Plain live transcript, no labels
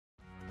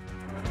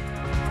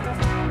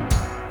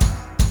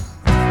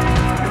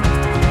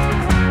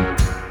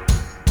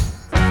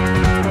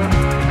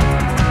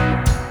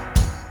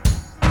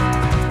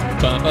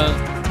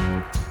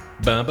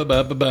Ba ba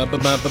ba ba ba ba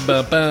ba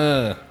ba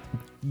ba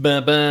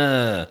ba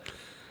ba.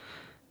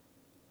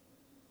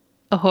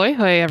 Ahoy,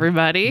 hoy,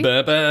 everybody.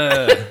 Ba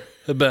ba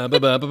ba ba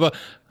ba ba.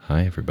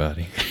 Hi,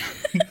 everybody.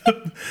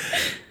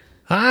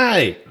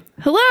 Hi.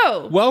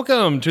 Hello.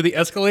 Welcome to the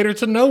Escalator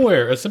to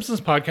Nowhere, a Simpsons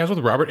podcast with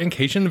Robert and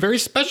Cation, very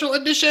special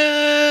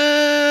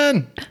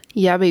edition.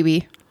 Yeah,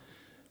 baby.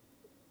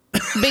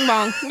 Bing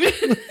bong.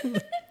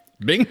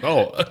 Bing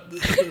bong.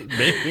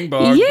 Bing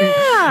bong.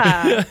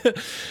 Yeah.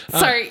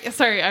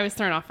 Sorry, I was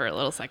thrown off for a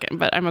little second,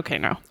 but I'm okay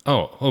now.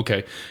 Oh,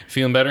 okay.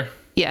 Feeling better?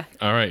 Yeah.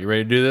 All right, you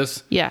ready to do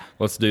this? Yeah.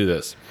 Let's do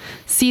this.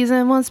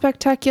 Season 1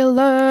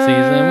 spectacular.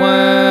 Season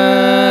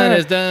 1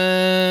 is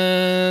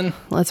done.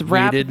 Let's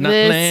wrap We did not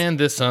this land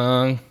this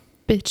song.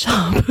 bitch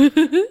up.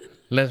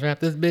 Let's wrap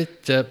this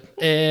bitch up,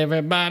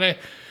 everybody.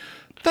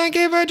 Thank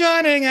you for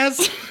joining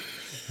us.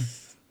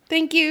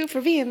 Thank you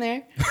for being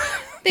there.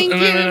 Thank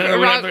you.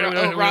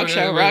 Rock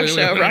show.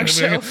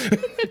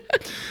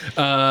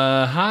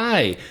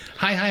 Hi.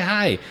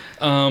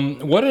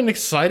 What an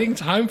exciting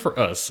time for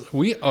us.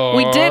 We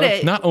did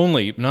it. Not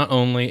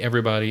only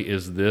everybody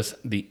is this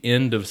the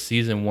end of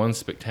season 1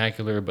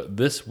 spectacular, but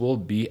this will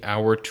be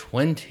our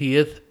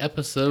 20th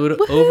episode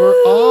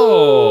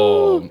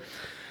overall.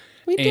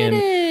 We did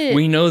it.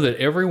 We know that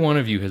every one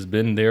of you has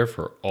been there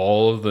for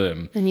all of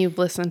them. And you've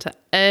listened to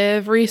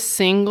every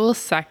single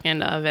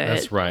second of it.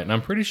 That's right. And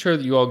I'm pretty sure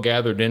that you all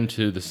gathered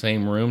into the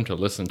same room to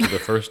listen to the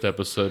first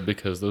episode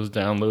because those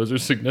downloads are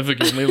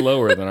significantly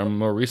lower than our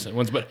more recent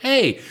ones. But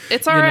hey,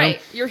 It's all right.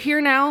 You're here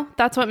now.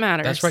 That's what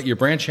matters. That's right. You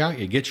branch out,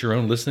 you get your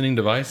own listening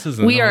devices.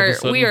 And We all of a are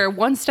sudden-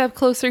 one step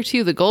closer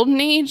to the golden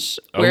age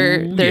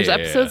where there's yeah.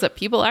 episodes that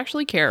people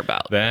actually care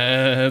about.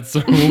 That's,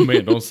 oh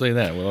man, don't say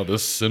that. Well, the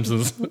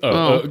Simpsons,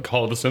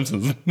 call it the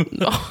Simpsons.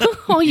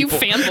 All you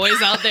fanboys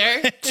out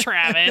there.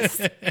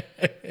 Travis.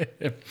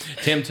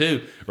 Tim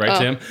too, right,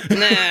 Tim?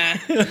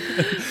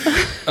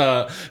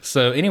 Nah.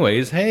 So,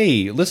 anyways,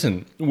 hey,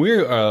 listen,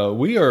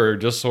 we are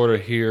just sort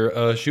of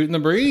here shooting the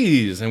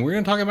breeze, and we're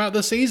going to talk about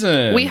the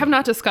season. We have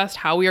not discussed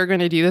how we are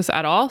going to do this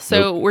at all.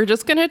 So we're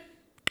just going to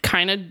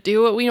kind of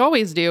do what we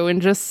always do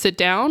and just sit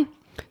down,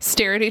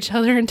 stare at each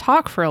other, and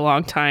talk for a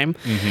long time.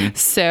 Mm-hmm.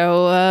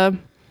 So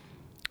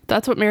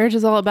that's what marriage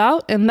is all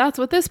about. And that's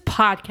what this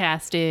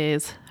podcast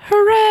is.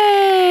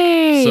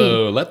 Hooray!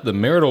 So let the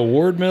marital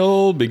ward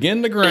mill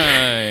begin to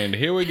grind.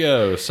 Here we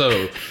go.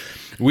 So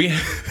we...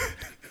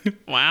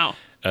 Wow.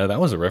 that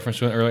was a reference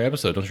to an earlier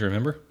episode. Don't you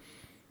remember?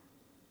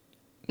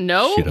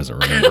 No? She doesn't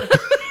remember.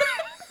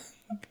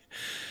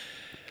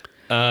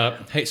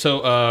 Hey,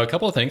 so a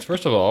couple of things.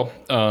 First of all,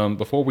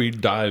 before we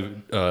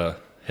dive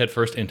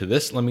headfirst into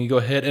this, let me go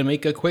ahead and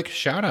make a quick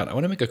shout out. I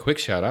want to make a quick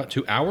shout out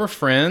to our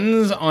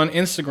friends on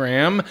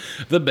Instagram,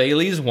 The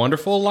Bailey's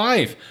Wonderful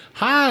Life.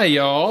 Hi,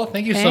 y'all.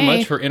 Thank you so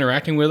much for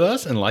interacting with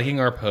us and liking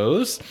our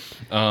posts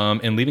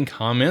and leaving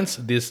comments.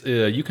 This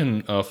you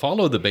can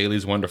follow The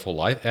Bailey's Wonderful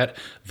Life at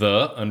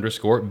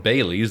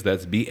 _Baileys.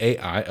 That's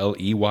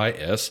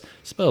Baileys,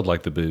 spelled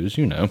like the booze,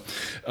 you know.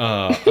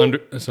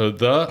 So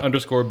the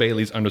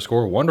 _Baileys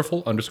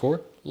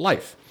 _wonderful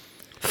 _life.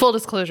 Full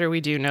disclosure,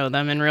 we do know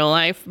them in real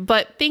life,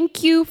 but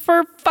thank you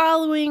for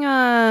following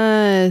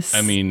us.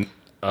 I mean,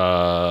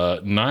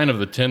 9 of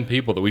the 10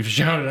 people that we've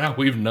shouted out,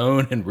 we've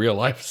known in real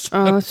life. So.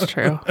 Oh, that's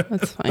true.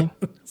 That's fine.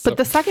 But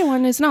the second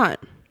one is not.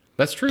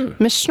 That's true.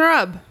 Miss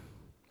Schnrub.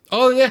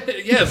 Oh, yeah,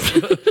 yes.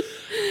 We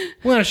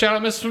want to shout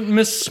out Miss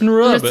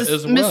Snrub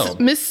as well.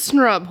 Miss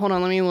Snrub. Hold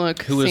on, let me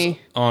look. Who is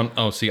on,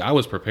 I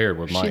was prepared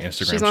with my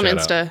Instagram She's on shout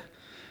Insta. out.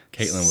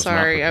 Caitlin was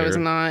Sorry, not I was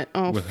not.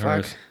 Oh, with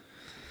fuck. hers.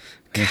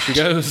 Here she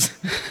goes.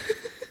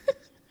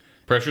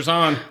 Pressure's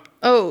on.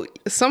 Oh,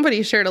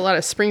 somebody shared a lot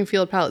of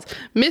Springfield palettes.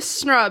 Miss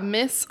Snrub,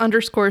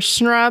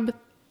 Miss_Snrub.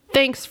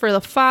 Thanks for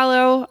the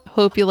follow.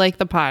 Hope you like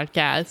the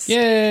podcast.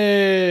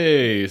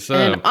 Yay! So,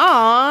 And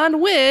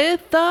on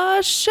with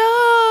the show.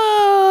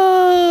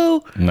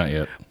 not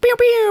yet. Pew,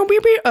 pew, pew,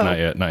 pew. Oh, Not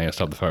yet.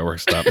 Stop the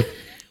fireworks. Stop.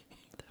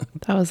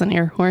 that was an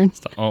air horn.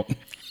 Oh.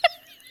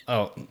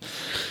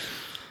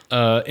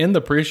 In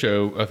the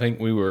pre-show, I think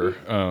we were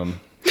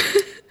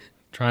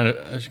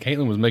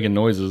Caitlin was making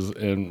noises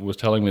and was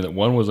telling me that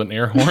one was an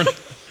air horn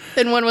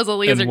And one was a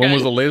laser and gun. one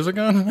was a laser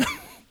gun.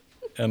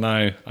 And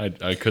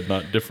I could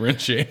not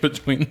differentiate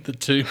between the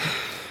two.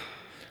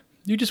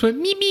 You just went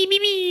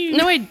me.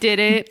 No, I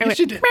didn't. I went,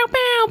 you did. Pow,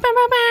 pow, pow,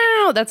 pow,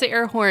 pow. That's the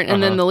air horn.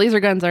 And then the laser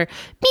guns are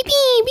beep,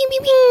 beep, beep,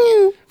 beep,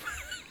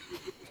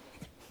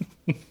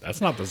 beep. That's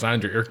not the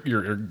sound your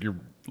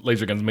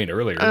laser guns made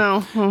earlier.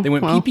 Oh, they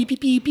went well. beep, beep,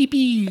 beep, beep,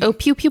 beep. Oh,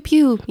 pew, pew,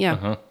 pew.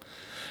 Yeah.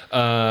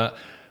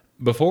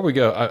 Before we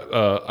go,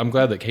 I'm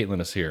glad that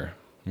Caitlin is here.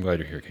 I'm glad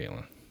you're here,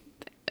 Caitlin.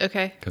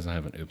 Okay. Because I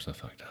have an oops, I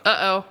fucked up.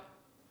 Uh-oh.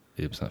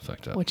 Oops, I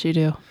fucked up. What'd you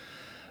do?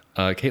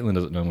 Caitlin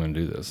doesn't know I'm going to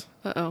do this.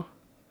 Uh-oh.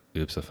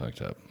 Oops, I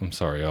fucked up. I'm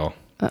sorry, y'all.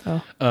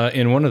 Uh-oh.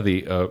 In one of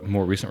the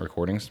more recent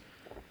recordings,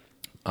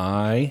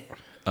 I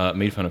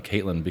made fun of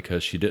Caitlin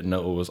because she didn't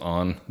know what was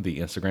on the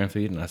Instagram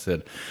feed. And I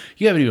said,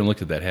 you haven't even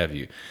looked at that, have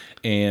you?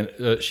 And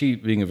she,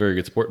 being a very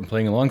good sport and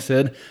playing along,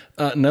 said,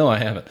 no, I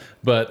haven't.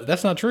 But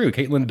that's not true.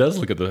 Caitlin does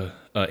look at the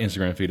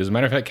Instagram feed. As a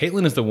matter of fact,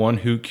 Caitlin is the one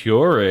who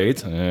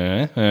curates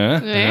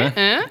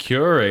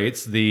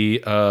curates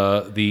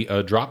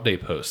the drop day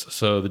posts.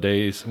 So the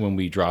days when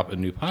we drop a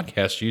new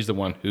podcast, she's the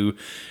one who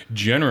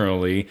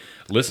generally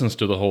listens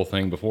to the whole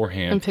thing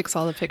beforehand and picks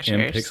all the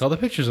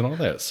pictures and all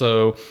that.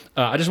 So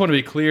I just want to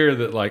be clear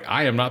that like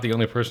I am not the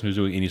only person who's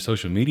doing any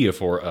social media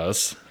for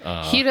us.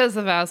 He does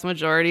the vast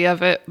majority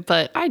of it,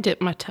 but I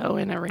dip my toe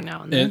in every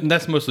now and then. And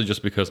that's mostly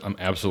just because I'm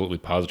absolutely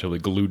positively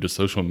glued to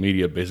social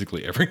media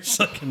basically every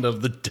second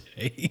of the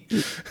day.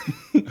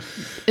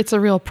 It's a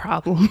real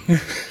problem.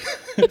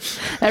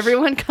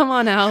 Everyone come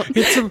on out.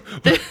 This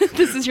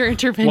is your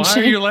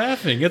intervention. Why are you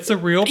laughing? It's a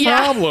real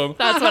problem.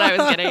 That's what I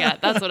was getting at.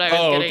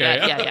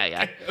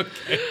 Yeah.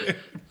 Okay.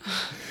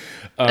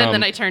 And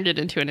then I turned it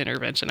into an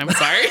intervention. I'm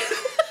sorry.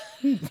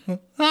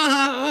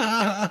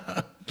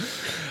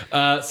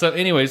 So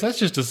anyways, that's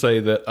just to say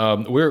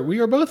that we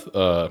are both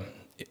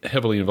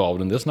heavily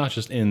involved in this, not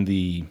just in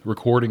the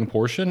recording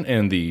portion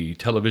and the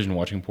television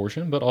watching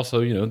portion, but also,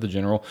 the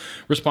general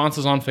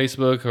responses on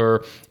Facebook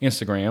or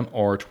Instagram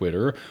or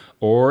Twitter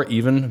or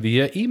even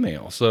via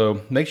email.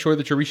 So make sure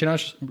that you're reaching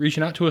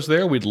out to us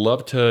there. We'd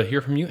love to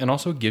hear from you and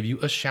also give you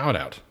a shout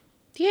out.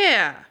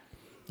 Yeah.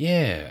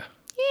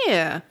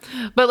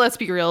 But let's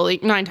be real,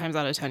 like 9 times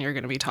out of 10 you're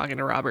going to be talking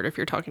to Robert if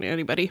you're talking to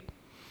anybody.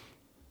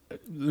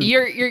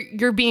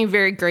 You're being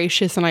very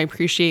gracious and I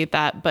appreciate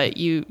that, but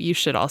you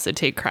should also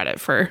take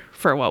credit for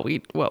what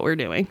we're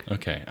doing.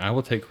 Okay, I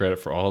will take credit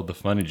for all of the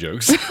funny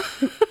jokes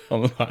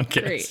on the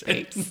podcast. Great,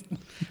 thanks.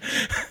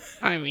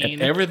 I mean,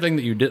 and everything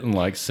that you didn't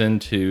like,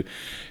 send to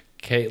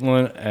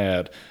Caitlin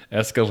at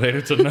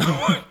Escalator to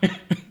Nowhere.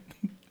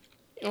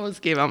 You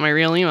almost gave out my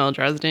real email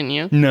address, didn't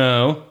you?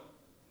 No.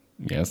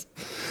 Yes.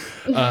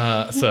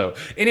 So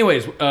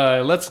anyways,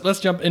 let's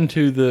jump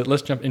into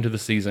the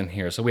season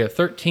here. So we have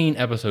 13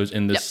 episodes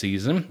in this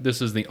season.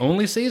 This is the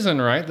only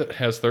season, right, that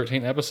has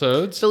 13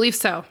 episodes? Believe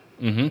so.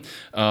 Mm-hmm.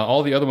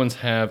 All the other ones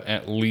have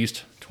at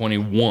least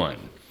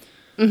 21.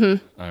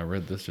 Mm-hmm. I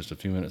read this just a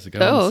few minutes ago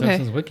on the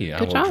Simpsons Wiki. Good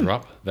I will job.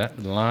 drop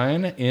that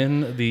line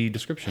in the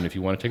description if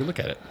you want to take a look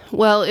at it.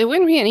 Well, it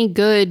wouldn't be any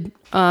good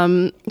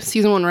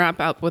season 1 wrap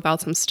up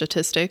without some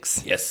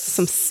statistics. Yes.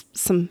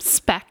 Some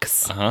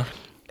specs. Uh-huh.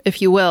 If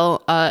you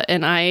will,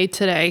 and I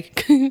today,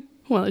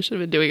 well, I should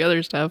have been doing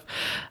other stuff,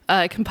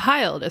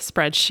 compiled a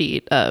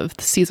spreadsheet of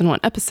the season 1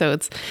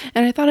 episodes,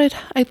 and I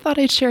thought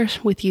I'd share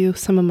with you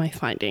some of my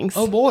findings.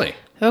 Oh boy.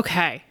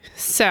 Okay,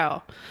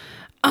 so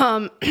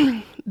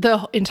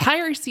the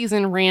entire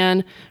season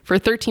ran for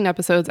 13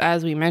 episodes,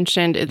 as we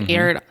mentioned.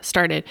 It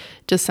started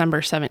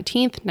December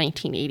 17th,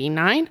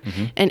 1989,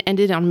 and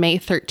ended on May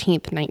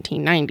 13th,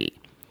 1990.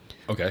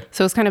 Okay.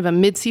 So it's kind of a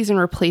mid-season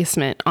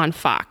replacement on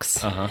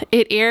Fox.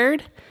 It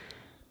aired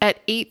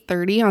at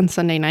 8:30 on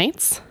Sunday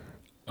nights.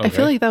 Okay. I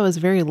feel like that was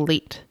very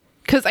late.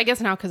 Because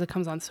it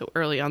comes on so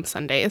early on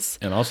Sundays.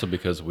 And also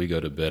because we go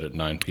to bed at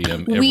 9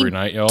 p.m. every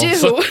night, y'all.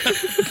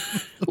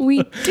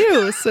 We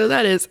do. So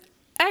that is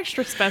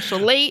extra special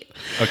late.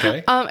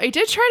 Okay. I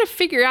did try to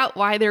figure out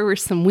why there were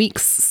some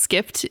weeks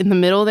skipped in the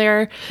middle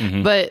there.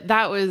 But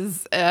that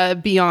was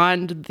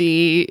beyond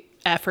the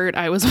effort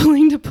I was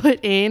willing to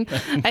put in.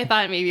 I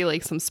thought maybe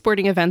like some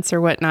sporting events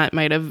or whatnot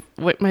might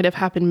have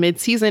happened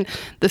mid-season.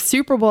 The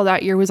Super Bowl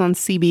that year was on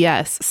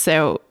CBS,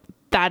 so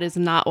that is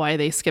not why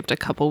they skipped a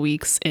couple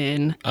weeks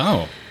in.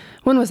 Oh.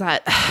 When was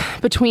that?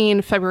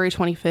 Between February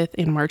 25th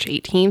and March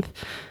 18th.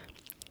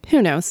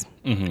 Who knows?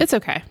 It's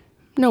okay.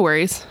 No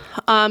worries.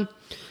 Now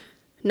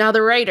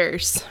the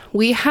writers.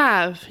 We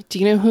have, do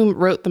you know who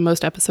wrote the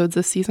most episodes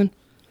this season?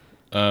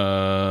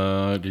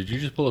 Did you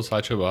just pull a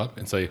Sideshow Bob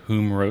and say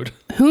whom wrote?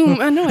 Whom?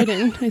 No, I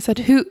didn't. I said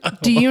who.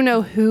 Do you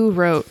know who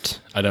wrote?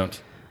 I don't.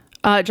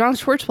 John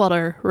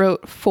Swartzwelder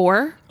wrote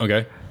 4.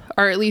 Okay.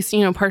 Or at least,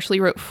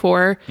 partially wrote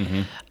 4.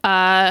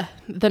 The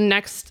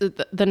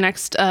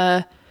next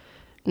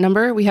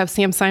number, we have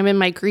Sam Simon,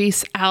 Mike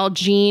Reese, Al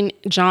Jean,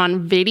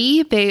 John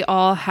Vitti. They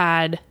all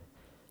had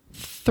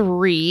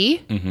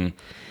 3.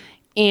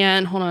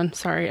 And hold on,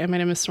 sorry, I might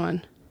have missed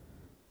one.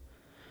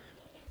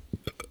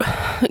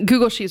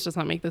 Google Sheets does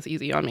not make this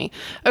easy on me.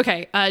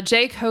 Okay,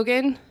 Jake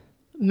Hogan,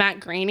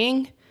 Matt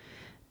Groening,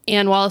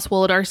 and Wallace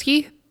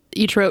Wolodarski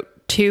each wrote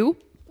 2.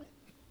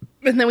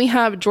 And then we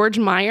have George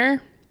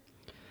Meyer,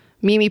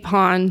 Mimi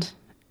Pond,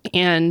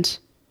 and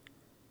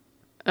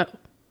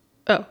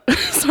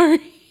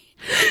sorry.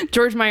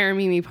 George Meyer and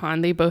Mimi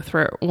Pond, they both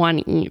wrote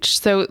 1 each.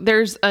 So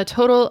there's a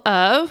total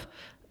of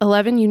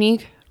 11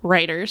 unique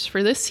writers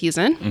for this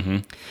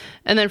season.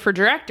 And then for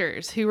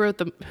directors,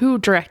 who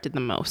directed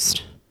the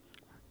most?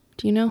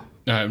 Do you know?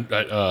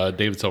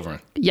 David Silverman.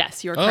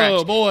 Yes, you're correct.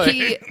 Oh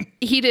boy.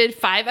 He did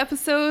 5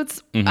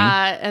 episodes,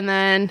 and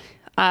then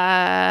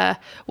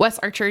Wes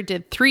Archer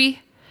did 3.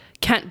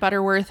 Kent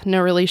Butterworth, no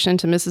relation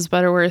to Mrs.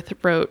 Butterworth,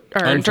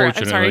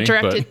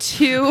 directed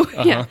 2.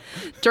 Yeah,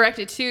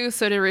 directed 2.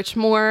 So did Rich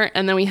Moore,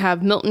 and then we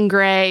have Milton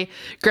Gray,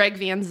 Greg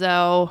Van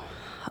Zyl,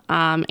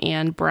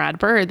 and Brad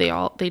Bird.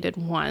 They did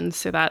 1.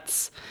 So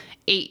that's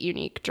 8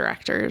 unique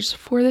directors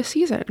for the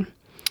season.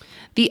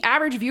 The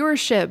average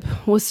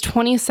viewership was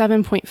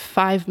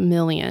 27.5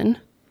 million.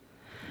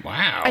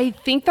 Wow. I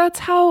think that's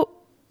how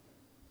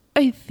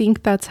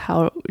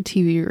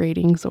TV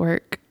ratings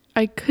work.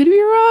 I could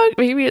be wrong.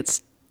 Maybe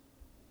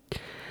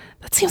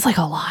that seems like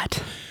a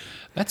lot.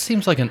 That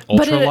seems like an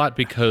ultra lot,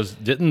 because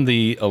didn't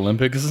the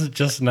Olympics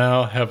just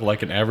now have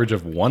like an average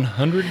of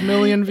 100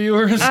 million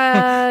viewers?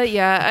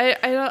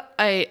 Yeah,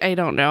 I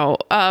don't know.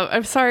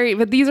 I'm sorry,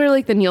 but these are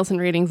like the Nielsen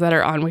ratings that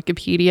are on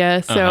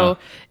Wikipedia. So,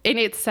 and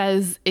it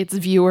says it's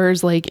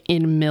viewers like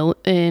in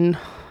millions.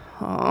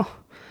 I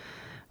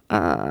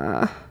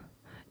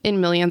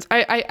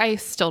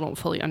still don't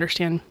fully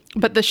understand.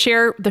 But the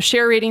share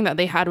rating that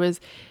they had was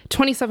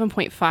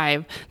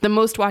 27.5. The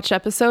most watched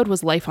episode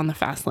was Life on the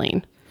Fast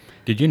Lane.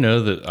 Did you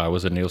know that I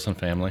was a Nielsen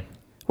family?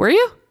 Were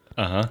you?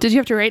 Uh-huh. Did you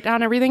have to write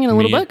down everything in a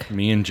little book?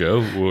 Me and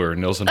Joe were a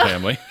Nielsen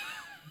family.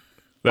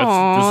 This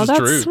That's is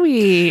true.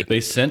 Sweet.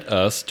 They sent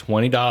us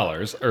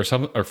 $20 or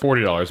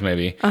 $40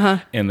 maybe,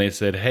 and they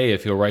said, "Hey,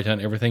 if you'll write down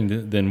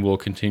everything, then we'll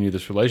continue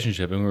this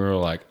relationship." And we were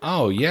like,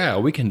 "Oh yeah,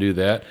 we can do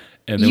that."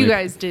 And then you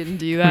guys didn't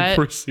do that.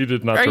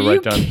 Proceeded not Are to you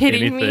write down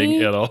kidding anything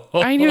me? at all.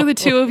 I knew the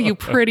two of you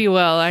pretty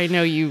well. I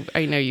know you.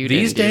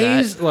 These didn't do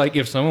days, that. like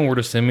if someone were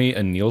to send me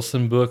a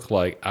Nielsen book,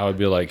 like I would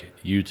be like,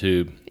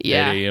 YouTube,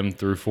 Yeah. 8 a.m.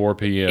 through 4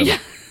 p.m. Yeah.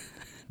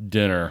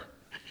 Dinner,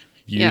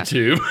 Yeah.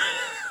 YouTube.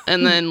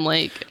 And then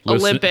like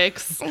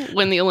Olympics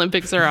when the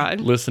Olympics are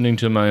on. Listening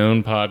to my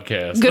own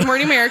podcast. Good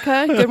Morning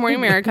America. Good Morning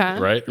America.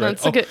 Right.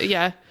 That's a good.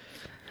 Yeah.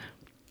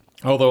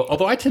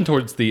 Although I tend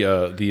towards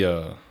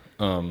the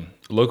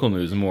local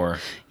news more.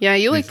 Yeah,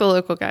 you like the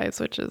local guys,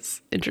 which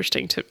is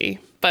interesting to me.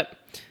 But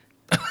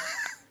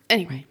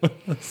anyway,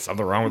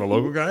 Something wrong with the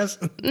local guys?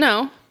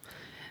 no.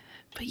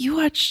 But you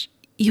watch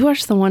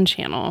the one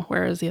channel,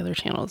 whereas the other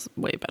channel is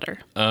way better.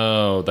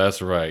 Oh,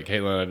 that's right.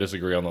 Caitlin and I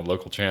disagree on the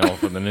local channel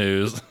for the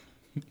news.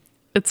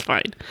 It's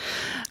fine.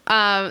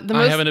 I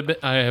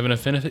have an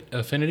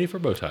affinity for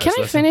bow ties. Can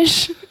I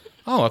finish?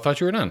 Oh, I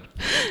thought you were done.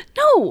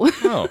 No.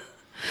 Oh.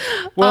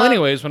 Well,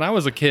 anyways, when I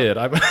was a kid,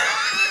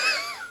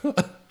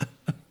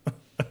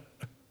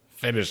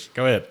 Finish.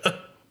 Go ahead.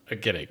 I'm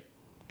kidding.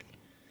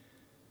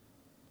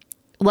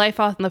 Life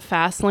on the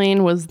Fast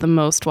Lane was the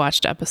most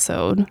watched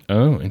episode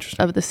Oh,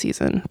 interesting. of the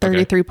season.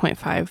 33.5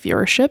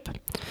 viewership.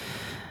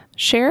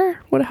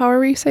 Share,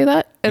 however you say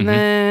that. And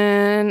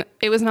then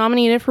it was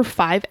nominated for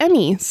 5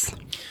 Emmys.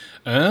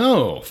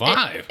 Oh,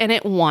 5. And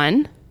it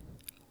won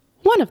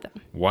one of them.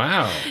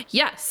 Wow.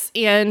 Yes.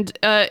 And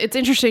it's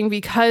interesting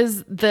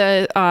because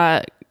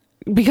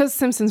because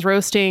Simpsons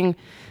Roasting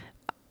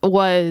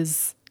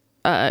was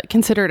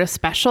considered a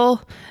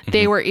special,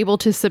 they were able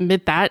to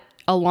submit that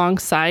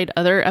alongside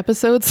other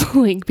episodes,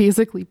 like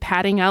basically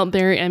padding out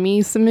their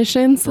Emmy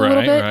submissions a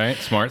little bit. Right.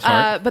 Smart.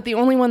 But the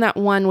only one that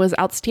won was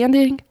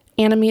Outstanding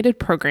Animated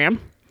Program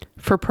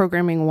for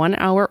programming 1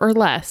 hour or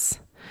less.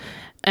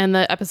 And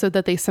the episode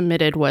that they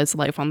submitted was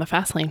Life on the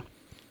Fast Lane.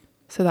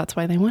 So that's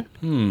why they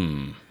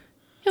won.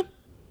 Yep.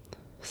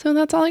 So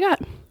that's all I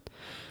got.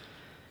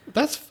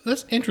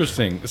 That's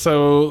interesting.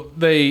 So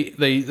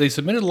they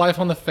submitted Life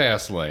on the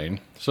Fast Lane.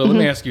 So let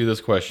me ask you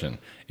this question: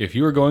 if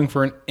you were going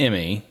for an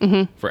Emmy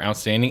for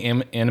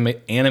Outstanding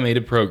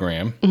Animated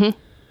Program,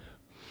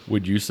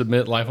 would you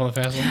submit Life on the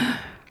Fast Lane?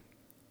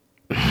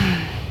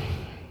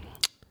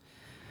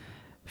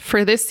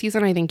 For this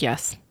season, I think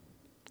yes.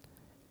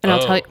 And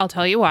I'll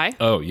tell you why.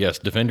 Oh yes,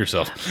 defend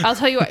yourself. I'll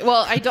tell you why.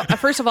 Well, I don't.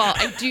 First of all,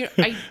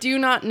 I do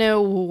not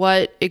know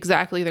what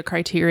exactly the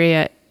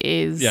criteria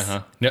is.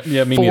 Yeah, me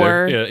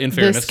for neither. Yeah, in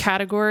fairness, this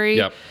category.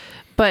 Yep.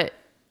 But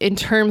in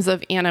terms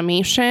of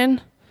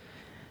animation,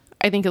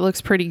 I think it looks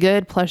pretty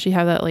good. Plus, you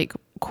have that like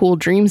cool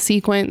dream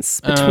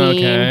sequence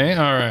between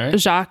all right.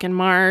 Jacques and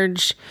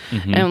Marge,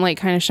 and like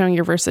kind of showing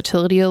your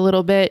versatility a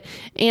little bit.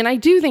 And I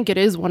do think it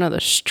is one of the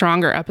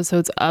stronger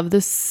episodes of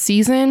this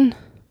season.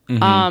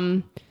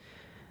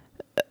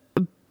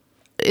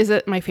 Is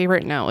it my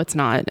favorite? No, it's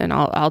not. And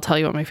I'll tell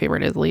you what my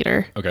favorite is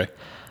later. Okay.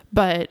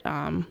 But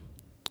yeah,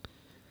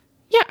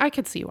 I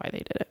could see why they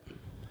did it.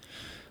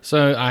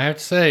 So I have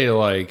to say,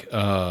 like,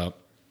 I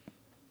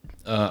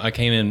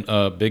came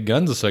in big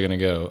guns a second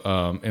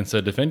ago and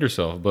said defend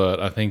yourself, but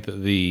I think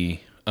that the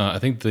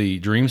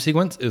dream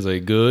sequence is a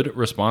good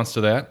response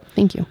to that.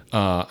 Thank you.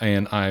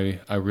 And I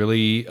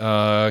really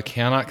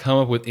cannot come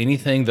up with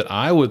anything that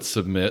I would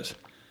submit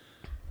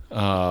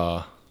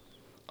on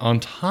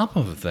top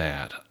of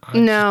that.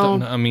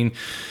 I mean,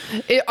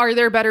 Are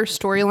there better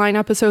storyline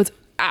episodes?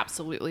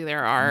 Absolutely,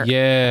 there are.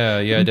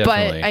 Yeah, definitely.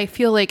 But I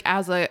feel like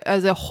as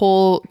a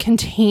whole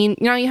contain,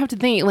 you have to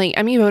think like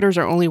Emmy voters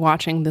are only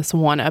watching this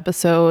one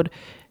episode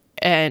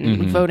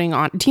and voting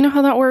on. Do you know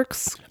how that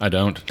works? I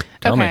don't.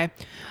 Tell me.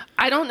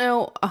 I don't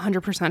know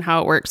 100%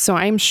 how it works, so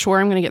I'm sure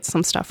I'm going to get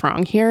some stuff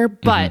wrong here,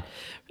 but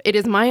it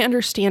is my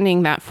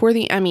understanding that for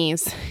the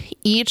Emmys,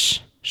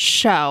 each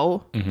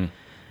show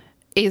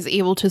is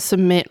able to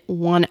submit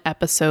one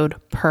episode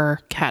per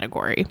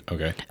category.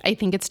 Okay. I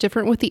think it's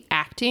different with the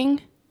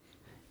acting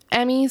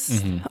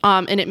Emmys,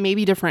 and it may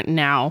be different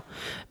now,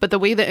 but the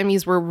way the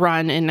Emmys were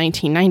run in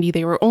 1990,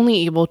 they were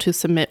only able to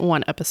submit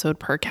one episode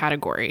per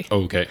category.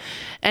 Okay.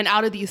 And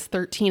out of these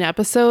 13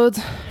 episodes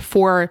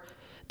for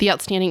the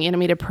Outstanding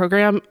Animated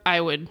Program,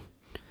 I would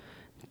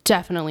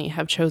definitely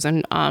have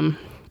chosen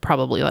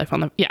probably Life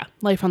on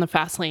the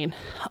Fast Lane.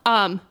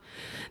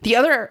 The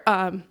other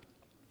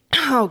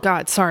oh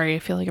God, sorry, I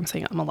feel like I'm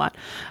saying a lot.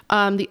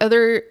 The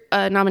other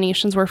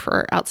nominations were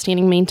for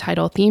Outstanding Main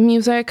Title Theme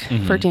Music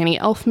for Danny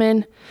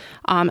Elfman,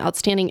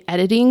 Outstanding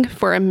Editing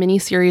for a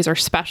miniseries or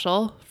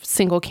special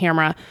single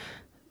camera.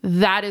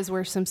 That is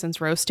where Simpsons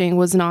Roasting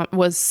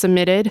was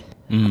submitted.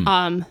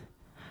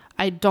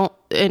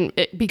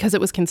 Because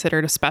it was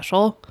considered a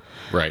special.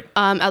 Right.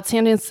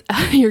 Outstanding,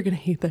 you're gonna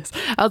hate this.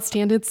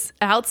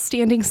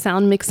 Outstanding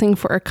sound mixing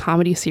for a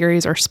comedy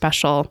series or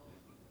special.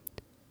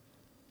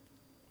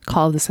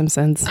 Call of the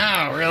Simpsons.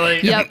 Oh, really?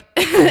 Yep.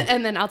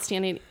 And then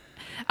outstanding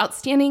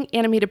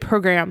animated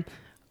program,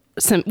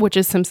 which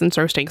is Simpsons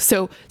Roasting.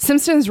 So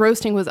Simpsons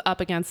Roasting was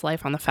up against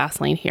Life on the Fast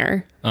Lane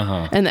here.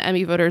 And the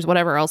Emmy voters,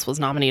 whatever else was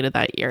nominated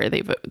that year,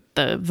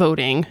 the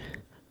voting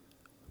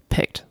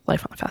picked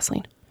Life on the Fast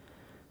Lane.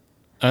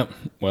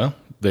 Well,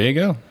 there you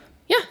go.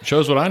 Yeah.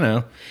 Shows what I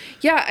know.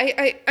 Yeah,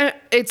 I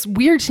it's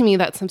weird to me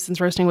that Simpsons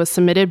Roasting was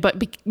submitted,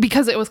 but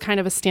because it was kind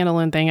of a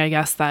standalone thing, I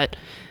guess that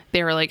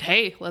they were like,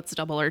 hey, let's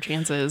double our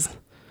chances.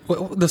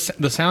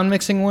 The sound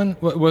mixing one?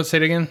 Say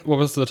it again. What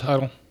was the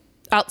title?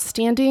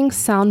 Outstanding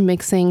sound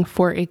mixing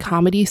for a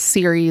comedy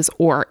series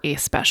or a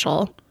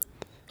special.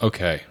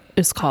 Okay.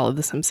 Is Call of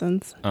the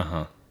Simpsons.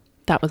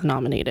 That was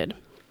nominated.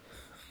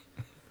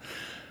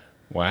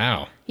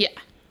 Wow. Yeah.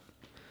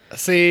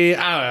 See,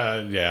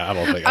 I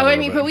don't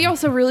think. But we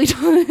also really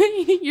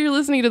don't. You're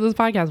listening to this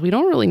podcast. We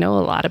don't really know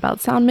a lot about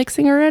sound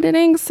mixing or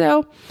editing,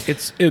 so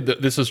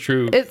this is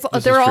true.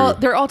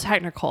 They're all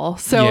technical,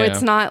 so Yeah.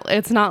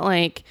 it's not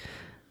like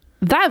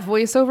that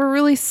voiceover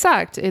really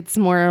sucked. It's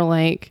more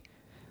like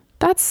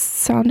that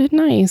sounded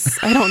nice.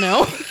 I don't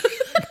know.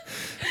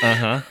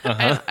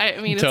 I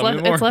mean,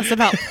 it's less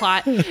about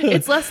plot.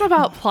 It's less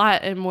about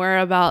plot and more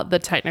about the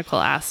technical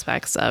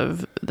aspects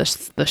of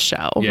the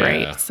show,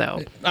 right?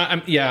 So,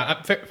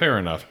 fair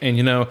enough.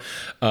 And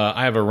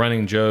I have a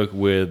running joke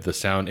with the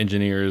sound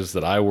engineers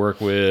that I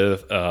work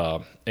with,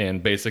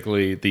 and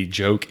basically the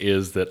joke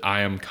is that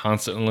I am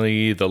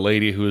constantly the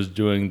lady who is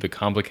doing the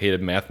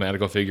complicated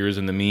mathematical figures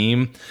in the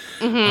meme.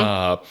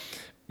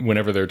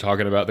 Whenever they're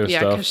talking about their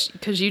stuff.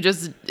 Because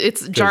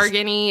it's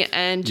jargony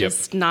and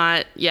just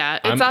not,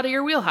 it's out of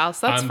your wheelhouse.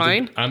 That's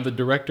fine. I'm the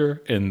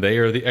director and they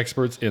are the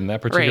experts in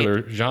that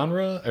particular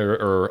genre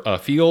or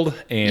field.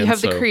 And you have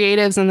the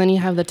creatives and then you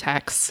have the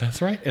techs.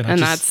 That's right. And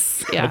I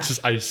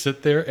just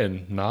sit there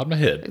and nod my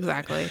head.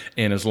 Exactly.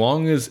 And as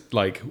long as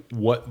like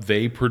what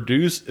they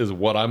produce is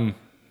what I'm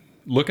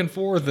looking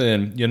for,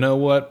 then you know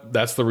what?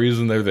 That's the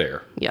reason they're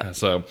there. Yeah.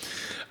 So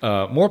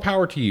more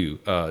power to you,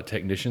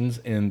 technicians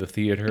in the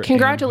theater.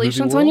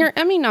 Congratulations on your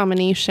Emmy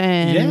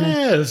nomination.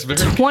 Yes.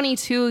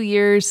 32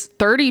 years,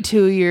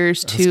 32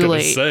 years too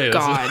late.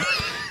 God.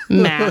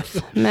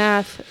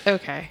 Math.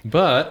 Okay.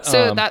 But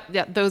so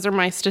those are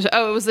my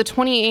it was the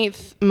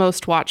 28th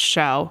most watched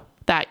show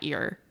that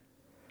year.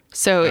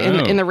 So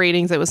in the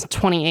ratings, it was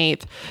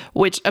 28th,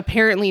 which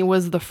apparently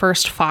was the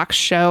first Fox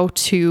show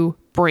to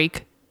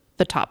break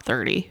the top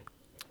 30.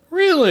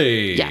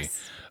 Really? Yes.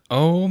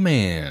 Oh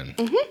man.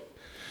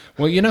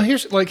 Well,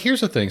 here's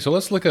the thing. So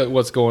let's look at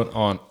what's going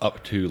on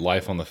up to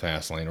Life on the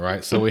Fast Lane,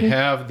 right? So we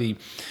have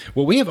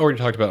what we have already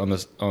talked about on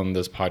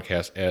this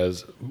podcast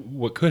as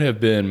what could have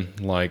been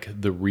like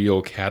the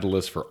real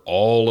catalyst for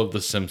all of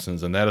The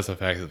Simpsons, and that is the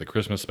fact that the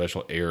Christmas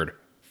special aired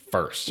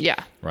first.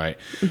 Yeah. Right.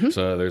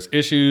 So there's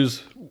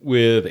issues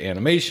with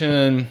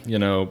animation,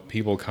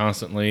 people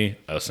constantly,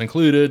 us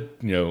included,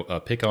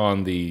 pick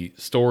on the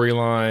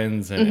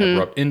storylines and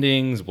abrupt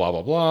endings, blah,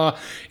 blah, blah,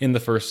 in the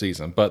first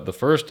season. But the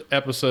first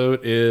episode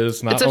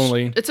is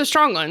it's a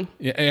strong one.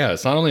 Yeah,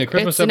 it's not only a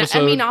Christmas episode. It's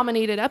an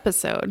Emmy-nominated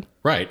episode.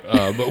 Right.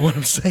 But what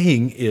I'm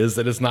saying is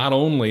that it's not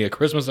only a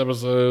Christmas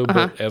episode,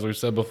 but as we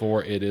said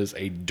before, it is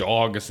a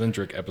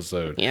dog-centric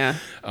episode. Yeah.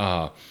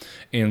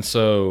 And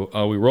so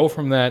we roll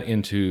from that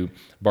into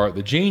Bart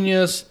the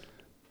Genius.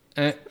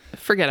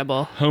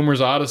 Forgettable.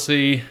 Homer's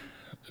Odyssey,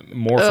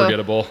 more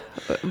forgettable.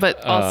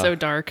 But also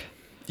dark.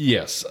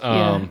 Yes.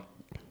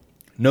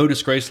 No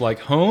Disgrace Like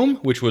Home,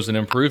 which was an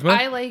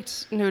improvement. I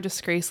liked No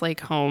Disgrace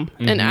Like Home.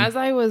 And as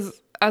I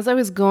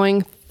was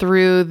going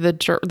through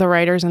the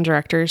writers and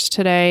directors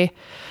today,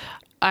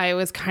 I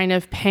was kind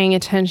of paying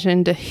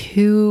attention to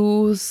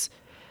whose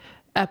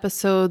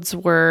episodes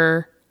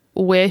were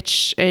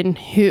which and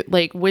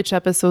which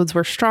episodes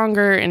were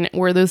stronger, and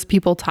were those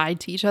people tied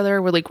to each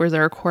other? Was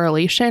there a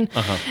correlation?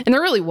 And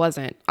there really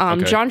wasn't.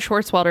 John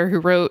Schwartzwelder,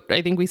 who wrote,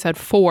 I think we said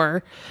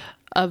 4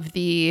 of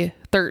the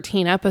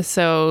 13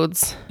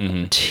 episodes,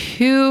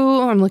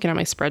 2, I'm looking at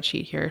my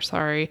spreadsheet here,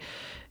 sorry.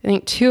 I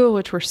think 2 of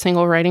which were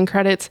single writing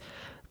credits.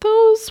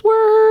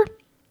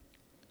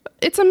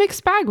 It's a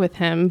mixed bag with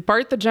him.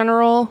 Bart the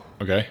General.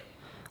 Okay.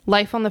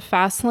 Life on the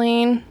Fast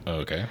Lane.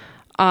 Okay.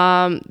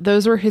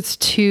 Those were his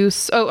two.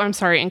 Oh, I'm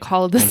sorry. And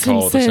Call of the Simpsons.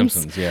 Call of the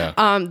Simpsons,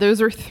 yeah.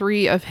 Those were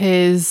 3 of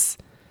his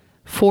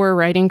 4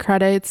 writing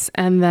credits.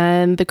 And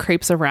then The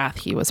Crepes of Wrath,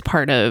 he was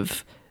part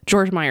of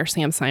George Meyer,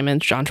 Sam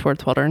Simons, John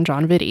Swartzwelder, and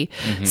John Vitti.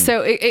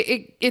 So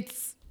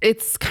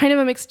it's kind of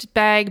a mixed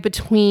bag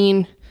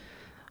between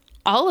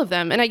all of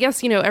them. And I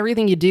guess,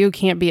 everything you do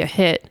can't be a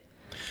hit.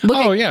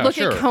 Look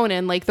at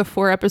Conan, like the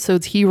 4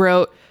 episodes he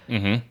wrote.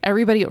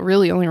 Everybody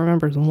really only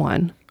remembers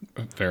 1.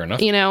 Fair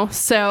enough.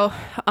 So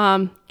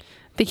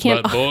they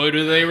can't. But boy,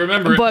 do they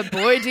remember it. But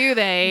boy, do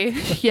they.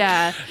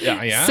 Yeah.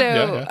 Yeah.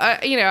 So,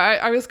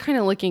 I was kind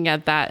of looking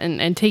at that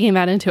and taking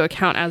that into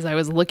account as I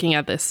was looking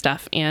at this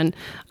stuff. And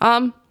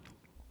I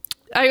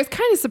was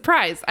kind of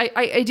surprised.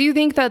 I do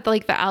think that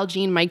like the Al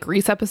Jean, Mike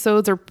Reiss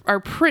episodes are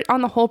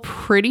on the whole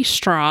pretty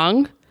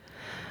strong.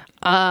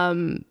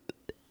 I'm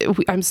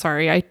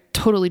sorry, I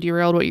totally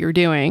derailed what you're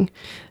doing,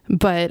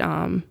 but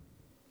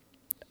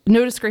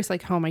No Disgrace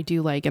Like Home I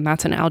do like, and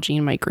that's an Al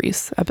Jean, Mike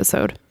Reiss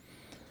episode.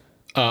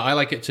 I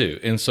like it too.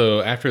 And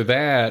so after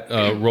that,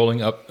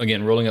 rolling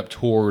up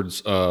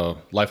towards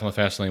Life on the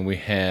Fast Lane, we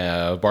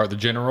have Bart the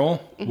General,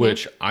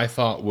 which I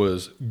thought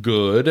was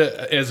good,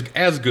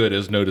 as good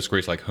as No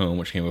Disgrace Like Home,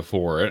 which came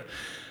before it.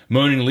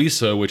 Moaning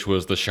Lisa, which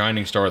was the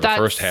shining star of the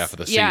first half of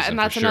the season. Yeah, and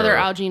that's another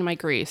Al Jean,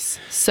 Mike Reiss.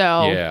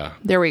 So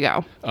there we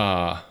go.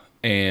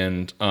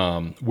 And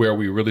where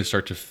we really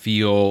start to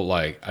feel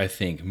like, I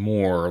think,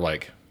 more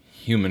like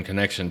human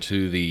connection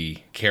to the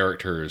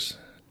characters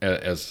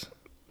as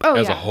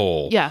a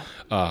whole. Yeah.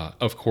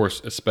 Of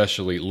course,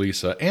 especially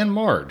Lisa and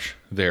Marge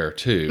there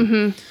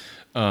too.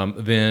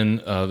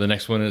 Then the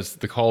next one is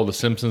The Call of the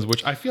Simpsons,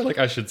 which I feel like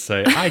I should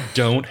say I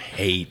don't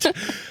hate.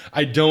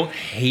 I don't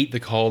hate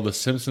The Call of the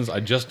Simpsons. I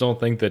just don't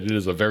think that it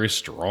is a very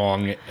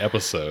strong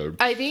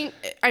episode.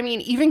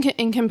 Even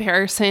in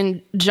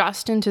comparison,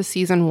 just into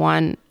season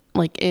 1,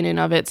 like in and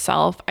of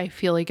itself, I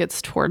feel like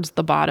it's towards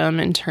the bottom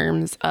in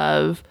terms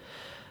of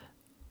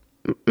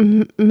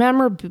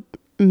memorability.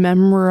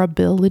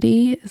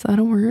 Is that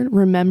a word?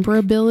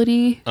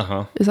 Rememberability.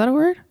 Is that a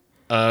word?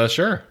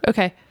 Sure.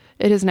 Okay,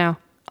 it is now.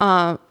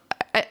 I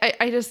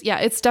just,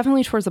 it's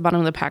definitely towards the bottom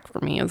of the pack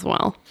for me as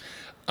well.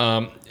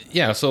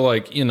 So I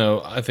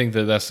think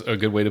that that's a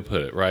good way to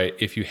put it, right?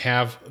 If you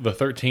have the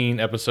 13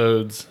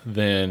 episodes,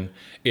 then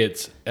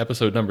it's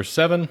episode number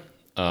 7,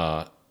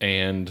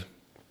 and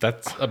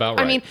that's about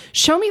right. I mean,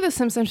 show me the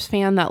Simpsons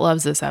fan that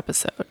loves this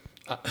episode.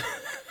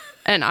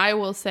 And I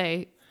will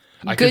say,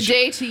 good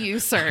day to you,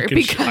 sir.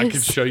 Because I can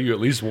show you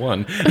at least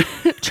one.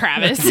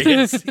 Travis.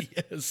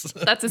 Yes.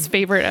 That's his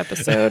favorite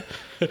episode.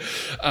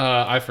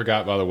 I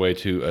forgot, by the way,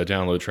 to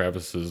download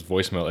Travis's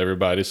voicemail,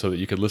 everybody, so that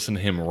you could listen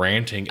to him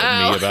ranting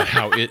at me about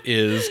how it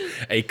is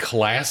a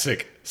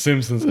classic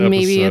Simpsons episode.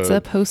 Maybe it's a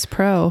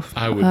post-pro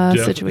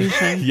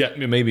situation. Yeah,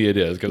 maybe it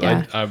is.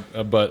 Because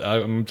but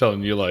I'm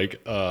telling you,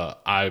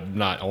 I'm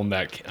not on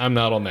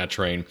that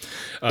train.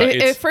 For those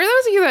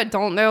of you that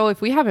don't know,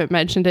 if we haven't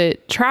mentioned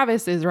it,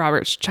 Travis is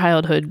Robert's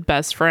childhood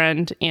best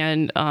friend,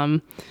 and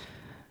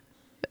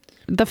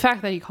the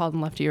fact that he called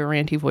and left you a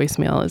ranty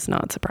voicemail is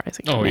not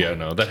surprising. Oh yeah,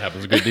 no, that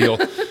happens a good deal.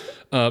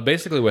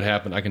 Basically what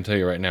happened, I can tell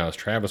you right now, is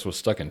Travis was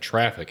stuck in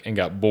traffic and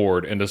got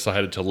bored and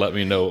decided to let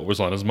me know what was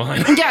on his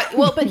mind. Yeah,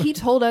 well, but he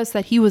told us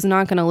that he was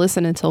not going to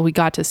listen until we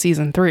got to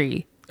season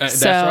 3.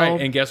 That's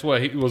right. And guess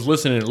what? He was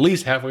listening at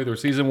least halfway through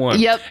season 1.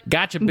 Yep.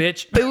 Gotcha,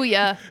 bitch.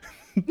 Booyah.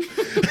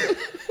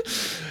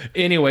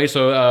 Anyway,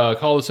 so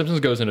Call of the Simpsons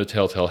goes into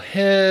Telltale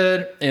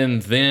Head,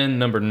 and then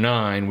number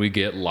 9, we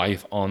get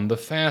Life on the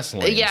Fast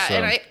Lane. Yeah, so,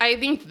 and I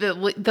think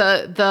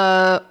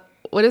the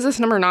what is this,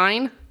 number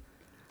 9?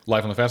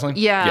 Life on the Fast Lane?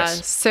 Yeah.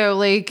 Yes. So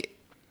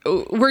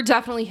we're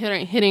definitely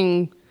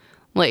hitting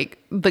like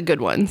the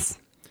good ones.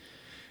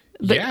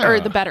 Or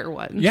the better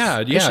ones. Yeah.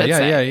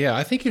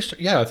 I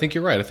think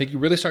you're right. I think you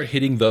really start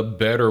hitting the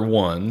better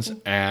ones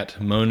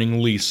at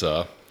Moaning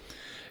Lisa.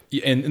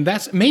 And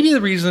that's maybe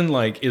the reason,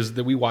 is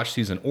that we watch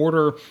these in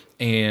order,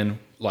 and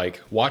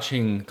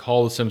watching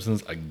Call of the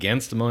Simpsons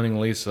against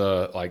Moaning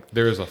Lisa,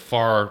 there's a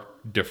far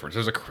difference.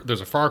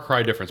 There's a far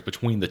cry difference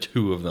between the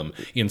two of them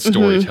in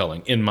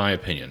storytelling, in my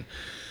opinion.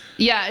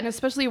 Yeah, and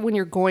especially when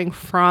you're going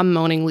from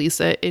Moaning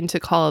Lisa into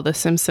Call of the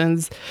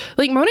Simpsons.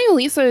 Moaning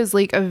Lisa is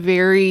a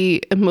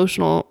very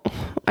emotional,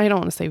 I don't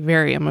want to say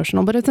very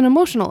emotional, but it's an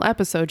emotional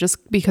episode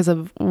just because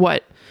of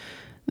what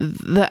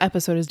the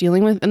episode is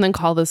dealing with. And then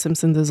Call of the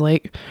Simpsons is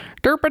derp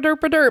a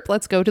derp a derp,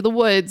 let's go to the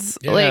woods.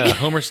 Yeah,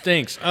 Homer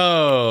stinks.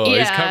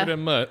 He's covered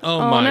in mud.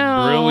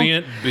 No.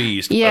 Brilliant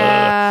beast.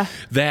 Yeah.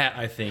 That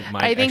I think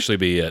might actually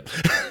be it.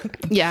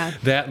 Yeah.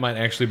 That might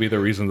actually be the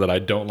reason that I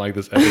don't like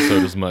this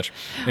episode as much.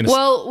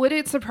 Well, would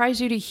it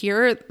surprise you to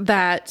hear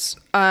that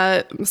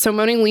so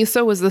Moaning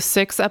Lisa was the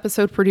 6th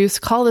episode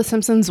produced, Call of the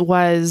Simpsons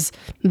was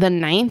the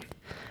 9th.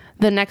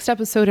 The next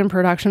episode in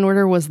production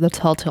order was The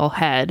Telltale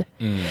Head,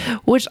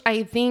 which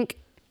I think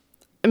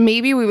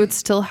maybe we would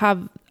still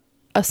have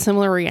a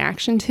similar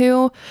reaction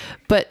to,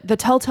 but The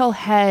Telltale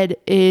Head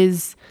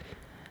is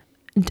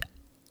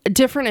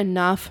different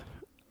enough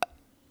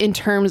in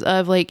terms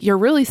of like, you're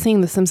really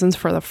seeing the Simpsons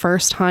for the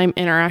first time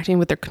interacting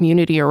with their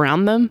community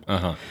around them.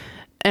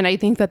 And I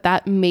think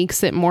that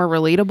makes it more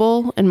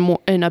relatable and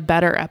more in a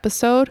better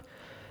episode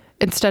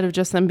instead of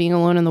just them being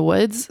alone in the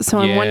woods. So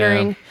I'm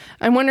wondering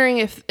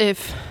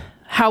if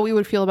how we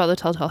would feel about the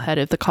Telltale Head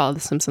if the Call of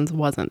the Simpsons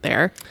wasn't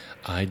there.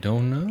 I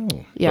don't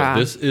know. Yeah. But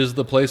this is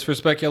the place for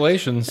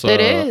speculation. So it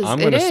is. I'm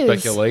going to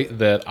speculate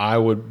that I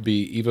would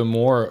be even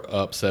more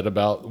upset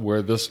about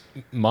where this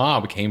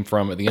mob came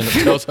from at the end of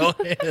Telltale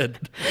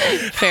Head.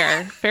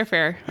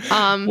 Fair.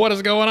 What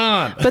is going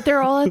on? But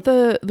they're all at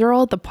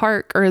the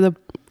park or the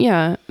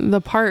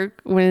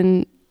park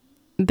when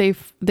they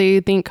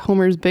think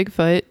Homer's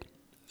Bigfoot.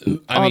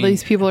 I mean,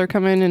 these people are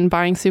coming and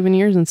buying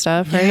souvenirs and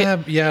stuff, right?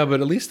 Yeah, but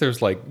at least there's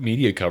like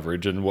media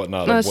coverage and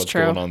whatnot of what's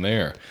going on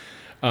there.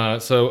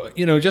 So,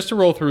 just to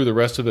roll through the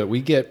rest of it, we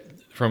get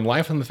from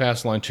Life on the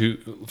Fast Lane to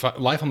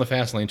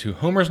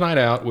Homer's Night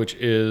Out, which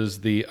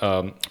is the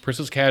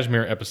Princess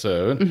Cashmere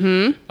episode.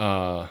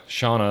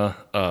 Shauna,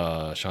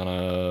 I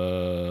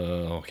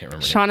can't remember.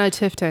 Shauna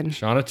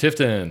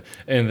Tifton.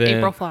 And then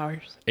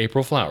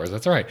April Flowers,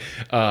 that's right.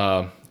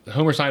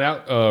 Homer's Night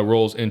Out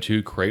rolls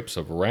into Crepes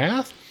of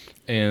Wrath.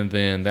 And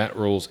then that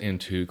rolls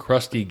into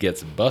Krusty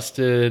Gets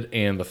Busted,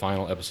 and the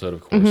final episode, of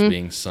course,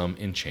 being Some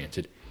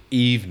Enchanted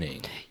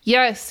Evening.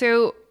 Yeah,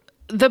 so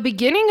the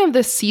beginning of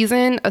the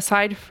season,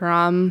 aside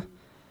from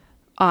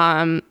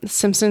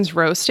Simpsons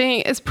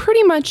roasting, is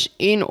pretty much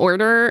in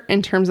order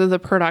in terms of the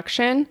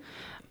production.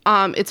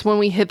 It's when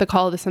we hit the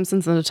Call of the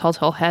Simpsons and the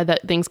Telltale Head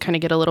that things kind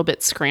of get a little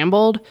bit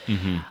scrambled.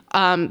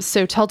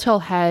 So Call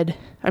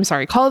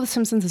of the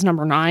Simpsons is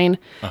number 9.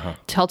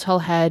 Telltale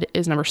Head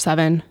is number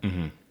 7.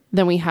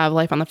 Then we have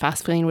Life on the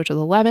Fast Lane, which is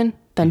 11,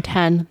 then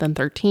 10, then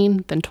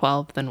 13, then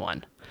 12, then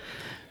 1.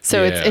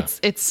 So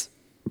it's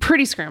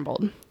pretty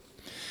scrambled.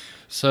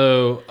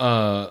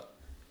 So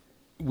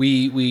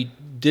we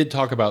did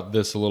talk about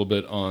this a little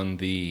bit on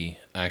the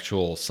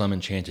actual Some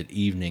Enchanted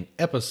Evening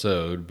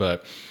episode,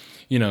 but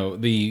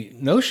the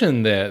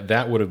notion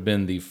that would have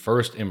been the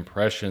first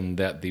impression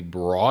that the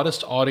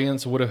broadest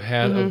audience would have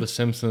had of The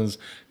Simpsons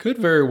could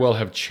very well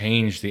have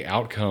changed the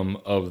outcome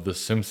of The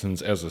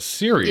Simpsons as a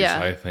series,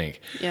 I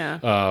think.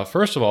 Yeah.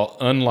 First of all,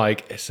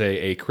 unlike, say,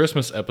 a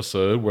Christmas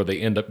episode where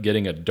they end up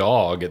getting a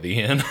dog at the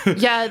end.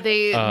 Yeah,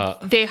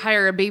 they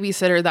hire a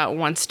babysitter that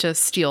wants to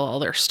steal all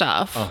their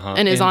stuff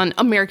and is on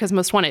America's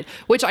Most Wanted,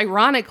 which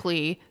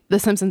ironically, The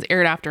Simpsons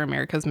aired after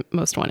America's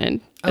Most Wanted.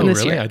 Oh,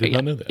 really? Year. I did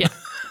not know that. Yeah.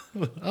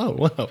 Oh,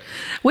 wow.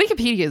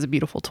 Wikipedia is a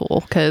beautiful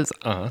tool because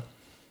I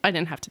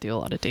didn't have to do a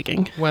lot of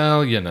digging.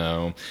 Well,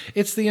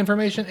 it's the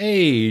information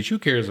age. Who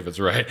cares if it's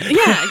right?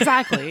 Yeah,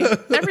 exactly.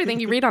 Everything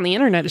you read on the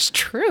internet is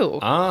true.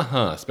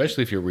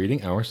 Especially if you're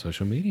reading our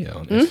social media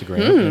on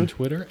Instagram and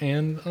Twitter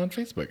and on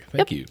Facebook.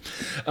 Thank you.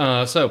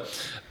 So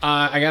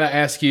I got to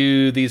ask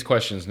you these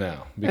questions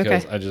now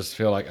because I just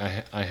feel like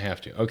I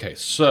have to. Okay,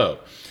 so...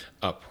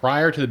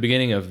 prior to the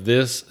beginning of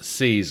this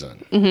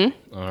season,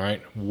 all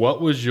right,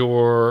 what was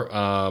your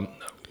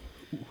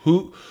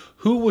who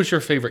was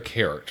your favorite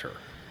character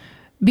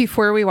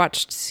before we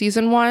watched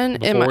season 1?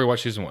 We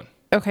watched season 1.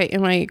 Okay,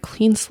 am I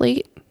clean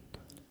slate?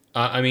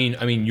 I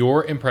mean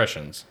your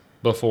impressions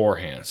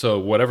beforehand. So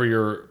whatever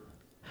your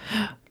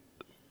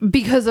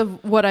because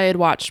of what I had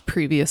watched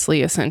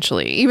previously,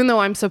 essentially. Even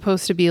though I'm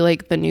supposed to be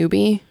like the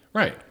newbie,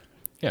 right?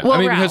 Yeah.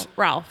 Well,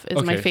 Ralph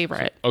is my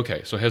favorite.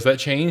 Okay, so has that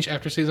changed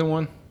after season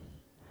 1?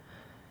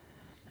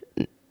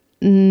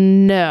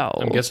 No.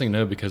 I'm guessing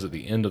no, because at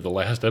the end of the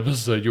last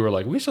episode, you were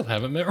like, we still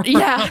haven't met Ralph.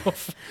 Yeah.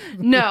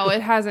 No,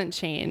 it hasn't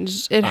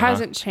changed. It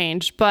hasn't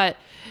changed. But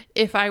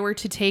if I were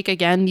to take,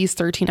 again, these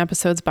 13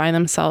 episodes by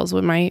themselves,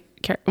 would my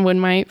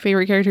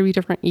favorite character be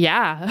different?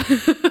 Yeah.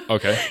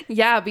 Okay.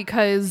 Yeah,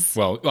 because...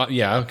 Well,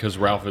 because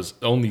Ralph is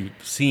only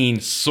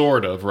seen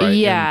sort of, right?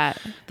 Yeah.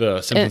 In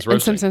the Simpsons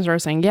roasting. Simpsons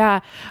roasting,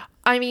 yeah.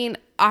 I mean,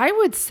 I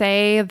would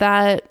say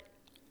that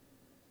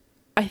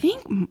I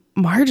think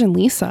Marge and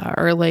Lisa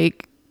are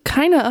like...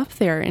 kind of up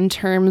there in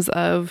terms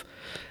of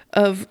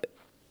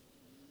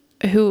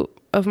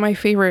my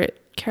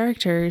favorite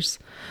characters.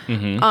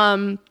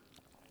 We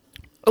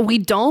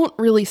don't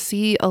really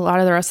see a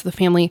lot of the rest of the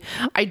family.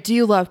 I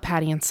do love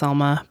Patty and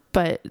Selma,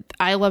 but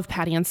I love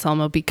Patty and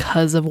Selma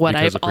because of what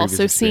I've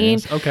also seen.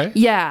 Okay.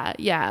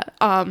 Yeah.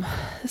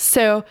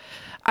 So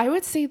I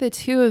would say the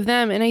two of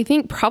them, and I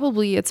think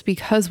probably it's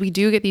because we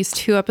do get these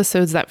 2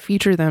 episodes that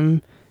feature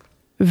them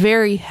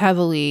very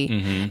heavily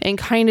and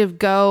kind of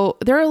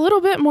they're a little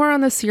bit more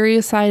on the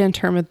serious side in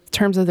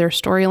terms of their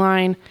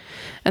storyline,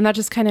 and that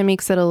just kind of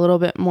makes it a little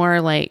bit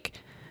more like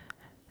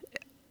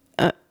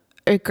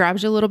it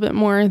grabs you a little bit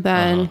more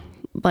than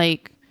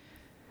like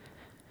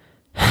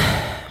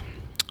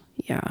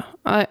yeah,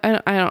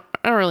 I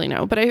don't really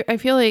know, but I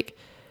feel like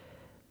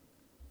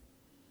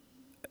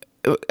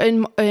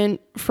and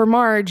for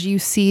Marge, you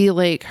see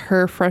like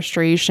her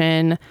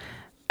frustration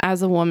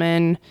as a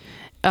woman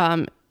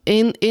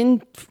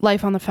in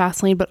Life on the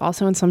Fast Lane, but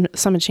also in Some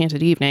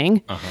Enchanted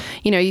Evening.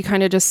 You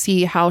kind of just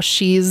see how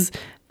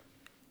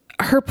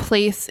her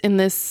place in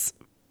this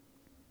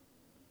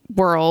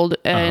world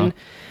and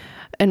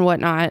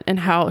whatnot, and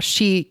how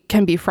she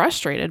can be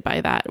frustrated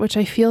by that, which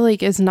I feel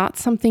like is not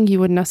something you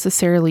would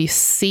necessarily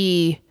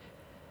see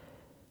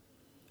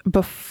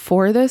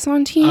before this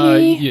on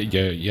TV.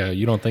 Yeah.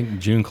 You don't think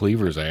June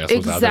Cleaver's ass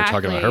was out there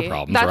talking about her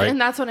problems, right? And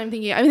that's what I'm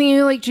thinking. I'm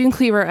thinking like June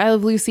Cleaver, I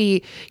Love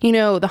Lucy,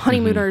 the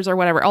Honeymooners or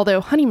whatever.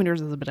 Although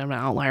Honeymooners is a bit of an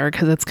outlier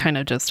because it's kind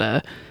of just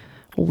a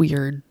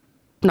weird,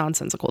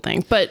 nonsensical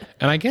thing.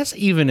 And I guess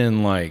even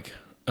in like,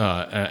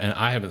 and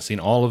I haven't seen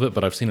all of it,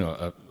 but I've seen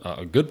a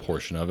good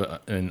portion of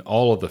it, and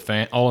all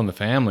in the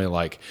Family.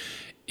 Like,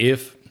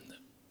 if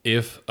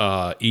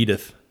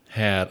Edith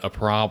had a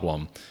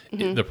problem,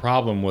 the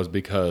problem was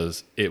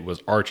because it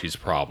was Archie's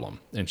problem,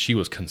 and she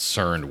was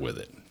concerned with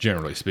it,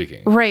 generally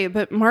speaking. Right,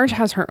 but Marge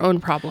has her own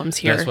problems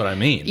here. That's what I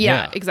mean.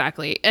 Yeah.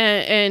 Exactly.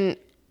 And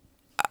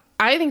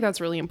I think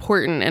that's really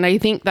important, and I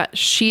think that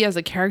she as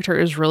a character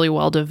is really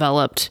well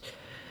developed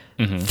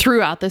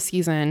throughout the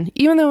season,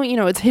 even though,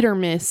 it's hit or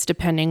miss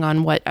depending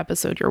on what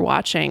episode you're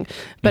watching.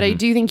 But I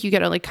do think you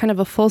get kind of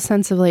a full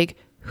sense of like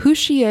who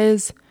she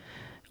is,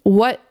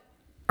 what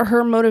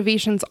her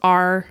motivations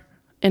are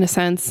in a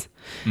sense,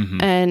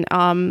 and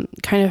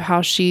kind of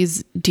how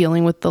she's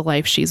dealing with the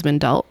life she's been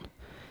dealt.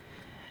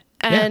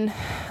 And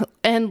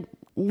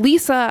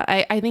Lisa,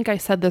 I think I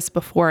said this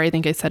before. I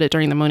think I said it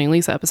during the Moaning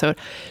Lisa episode.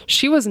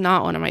 She was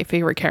not one of my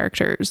favorite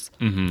characters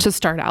to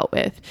start out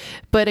with.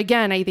 But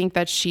again, I think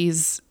that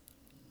she's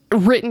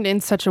written in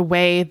such a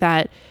way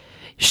that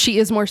she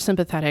is more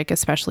sympathetic,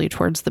 especially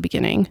towards the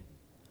beginning.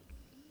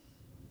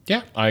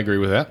 Yeah, I agree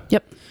with that.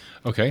 Yep.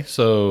 Okay,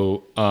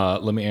 so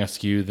let me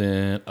ask you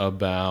then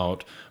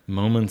about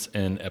moments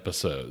and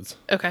episodes.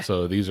 Okay.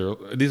 So these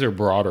are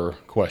broader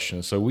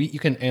questions. So you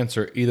can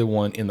answer either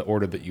one in the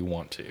order that you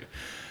want to.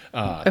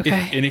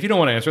 Okay. If you don't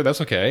want to answer,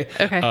 that's okay.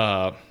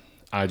 Okay.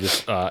 I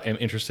just am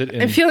interested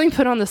in... I'm feeling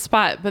put on the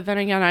spot, but then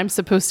again, I'm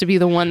supposed to be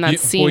the one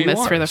that's seeing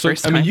this for the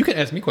first time. I mean, you can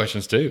ask me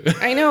questions too.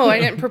 I know. I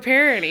didn't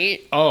prepare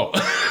any. Oh.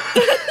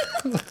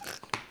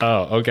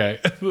 Oh, okay.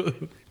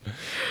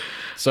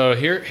 So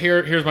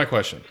here's my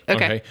question.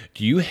 Okay.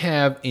 Do you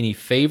have any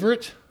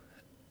favorite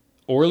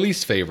or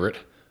least favorite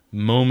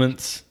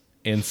moments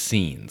and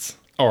scenes?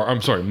 Or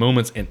I'm sorry,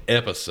 moments and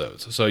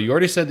episodes. So you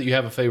already said that you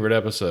have a favorite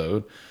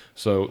episode,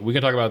 so we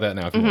can talk about that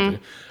now if you want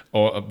to.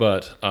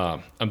 But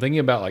I'm thinking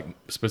about like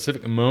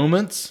specific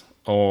moments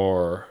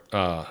or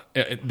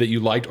that you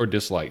liked or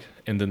disliked,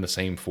 and then the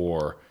same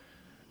for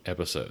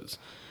episodes.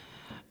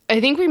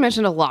 I think we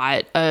mentioned a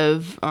lot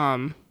of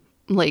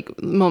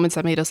like moments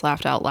that made us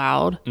laugh out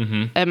loud.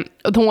 And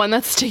the one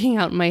that's sticking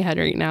out in my head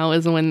right now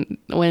is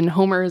when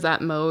Homer is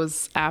at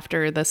Moe's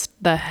after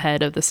the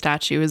head of the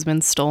statue has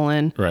been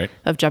stolen, right,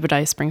 of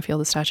Jebediah Springfield,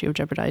 the statue of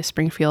Jebediah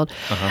Springfield,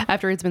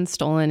 after it's been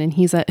stolen, and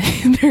he's at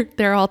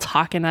they're all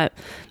talking at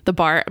the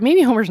bar.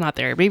 Maybe Homer's not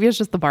there. Maybe it's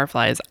just the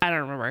barflies. I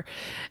don't remember.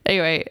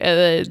 Anyway,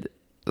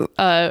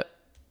 I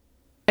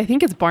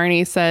think it's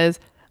Barney says,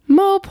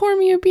 "Mo, pour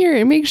me a beer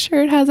and make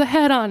sure it has a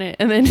head on it."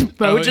 And then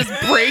Mo just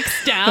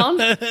breaks down.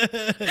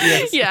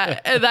 Yes. Yeah,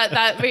 and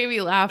that made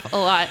me laugh a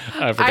lot.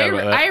 I forgot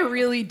about that. I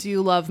really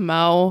do love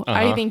Mo.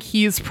 I think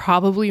he's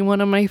probably one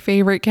of my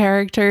favorite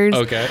characters.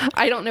 Okay.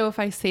 I don't know if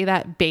I say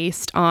that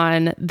based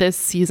on this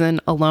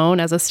season alone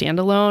as a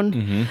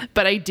standalone,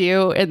 but I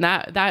do, and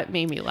that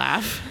made me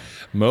laugh.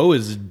 Mo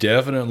is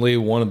definitely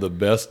one of the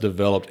best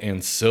developed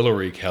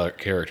ancillary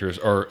characters.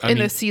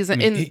 This season.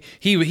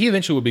 He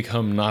eventually would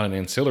become not an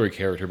ancillary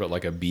character, but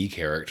like a B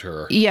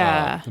character.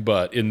 Yeah.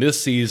 But in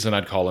this season,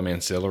 I'd call him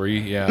ancillary.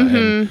 Yeah.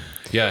 And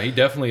yeah, he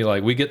definitely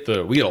we get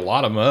a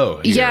lot of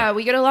Mo here. Yeah,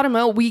 we get a lot of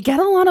Mo. We get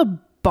a lot of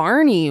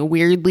Barney,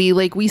 weirdly.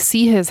 Like we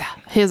see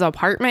his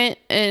apartment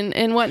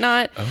and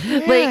whatnot. Oh, yeah,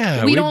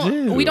 like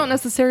we don't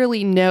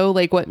necessarily know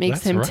like what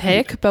makes him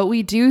tick, but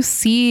we do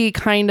see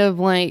kind of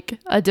like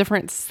a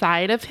different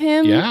side of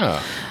him.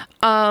 Yeah.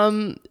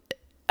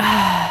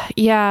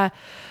 Yeah.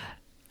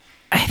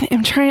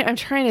 I'm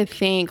trying to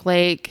think,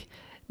 like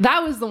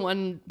that was the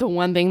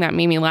one thing that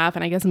made me laugh,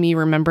 and I guess me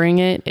remembering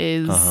it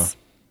is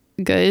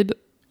good.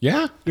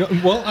 Yeah.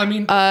 Well, I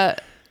mean,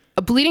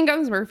 Bleeding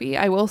Gums Murphy,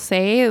 I will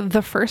say,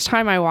 the first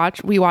time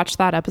we watched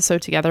that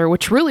episode together,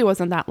 which really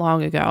wasn't that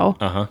long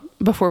ago,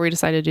 before we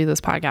decided to do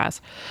this podcast,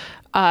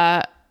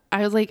 I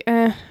was like,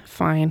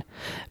 fine.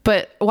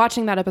 But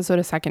watching that episode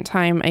a second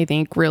time, I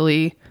think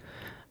really,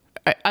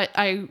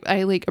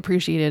 I like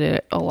appreciated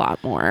it a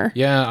lot more.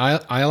 Yeah,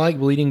 I like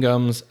Bleeding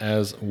Gums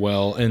as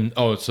well. And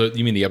so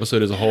you mean the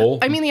episode as a whole?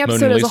 I mean the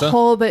episode as a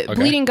whole, but okay.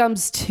 Bleeding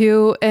Gums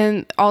too.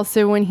 And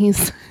also when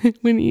he's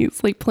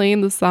like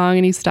playing the song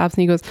and he stops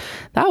and he goes,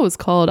 "That was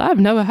called I've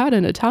Never Had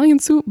an Italian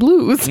Soup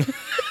Blues."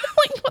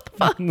 Like, what the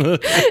fuck?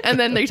 And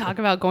then they talk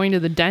about going to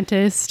the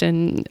dentist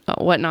and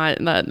whatnot.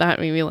 That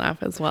made me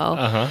laugh as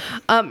well.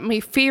 My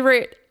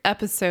favorite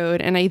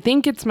episode, and I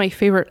think it's my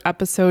favorite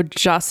episode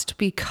just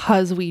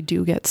because we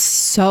do get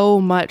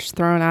so much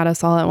thrown at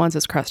us all at once,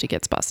 is Krusty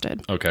Gets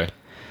Busted. Okay.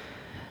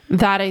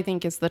 That I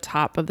think is the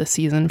top of the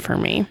season for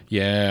me.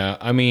 Yeah,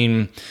 I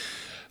mean,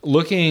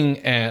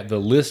 looking at the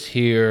list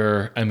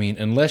here, I mean,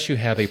 unless you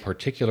have a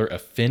particular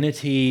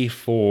affinity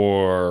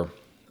for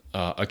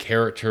a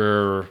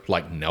character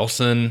like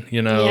Nelson,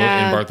 in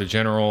Bart the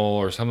General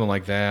or something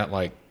like that,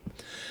 like,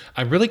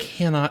 I really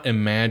cannot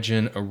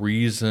imagine a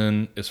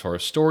reason, as far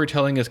as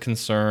storytelling is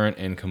concerned,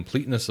 and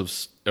completeness of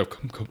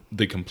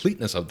the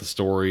completeness of the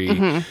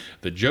story,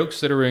 the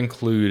jokes that are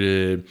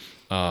included,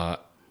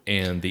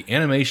 and the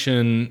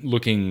animation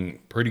looking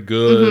pretty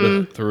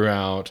good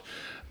throughout,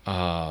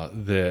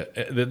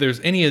 that there's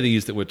any of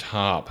these that would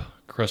top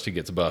Krusty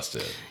Gets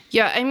Busted.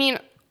 Yeah, I mean,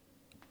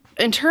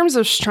 in terms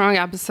of strong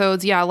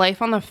episodes,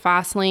 Life on the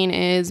Fast Lane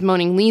is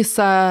Moaning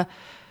Lisa,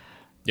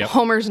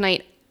 Homer's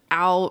Night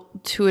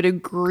Out to a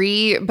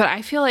degree, but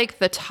I feel like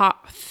the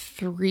top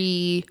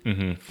three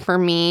for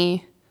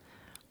me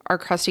are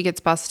Krusty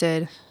Gets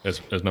Busted. As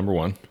number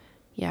one?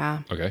 Yeah.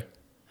 Okay.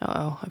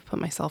 Oh, I've put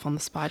myself on the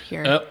spot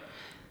here.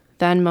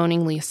 Then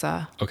Moaning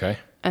Lisa. Okay.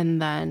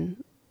 And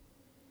then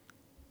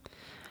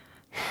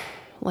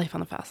Life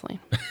on the Fast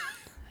Lane.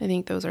 I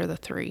think those are the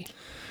three.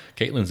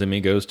 Caitlin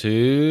Zimmy goes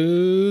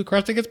to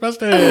Krusty Gets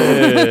Busted.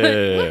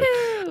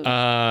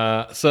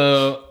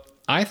 So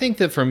I think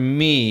that for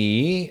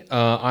me,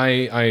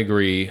 I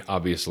agree,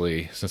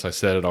 obviously, since I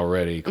said it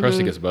already.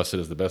 Krusty Gets Busted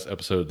is the best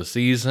episode of the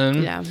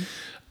season. Yeah.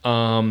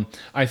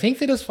 I think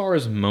that as far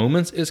as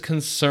moments is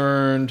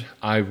concerned,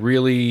 I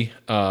really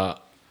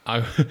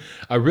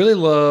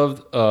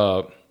loved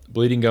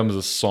Bleeding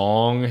Gums'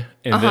 song,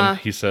 and then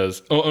he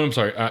says, I'm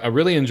sorry, I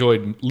really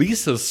enjoyed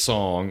Lisa's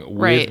song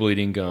with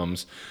Bleeding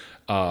Gums.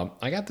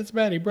 I got this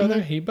baddie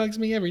brother, he bugs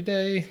me every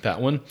day. That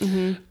one.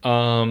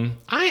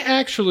 I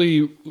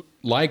actually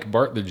like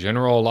Bart the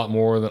General a lot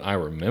more than I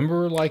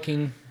remember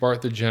liking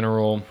Bart the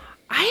General.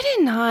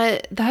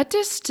 That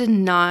just did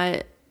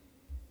not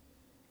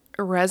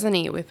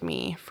resonate with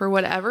me for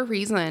whatever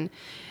reason.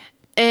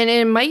 And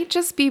it might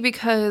just be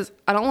because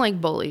I don't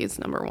like bullies,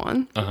 number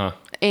one.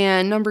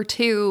 And number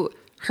two,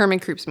 Herman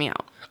creeps me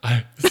out.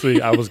 I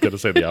was going to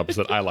say the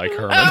opposite. I like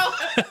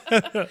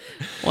Herman.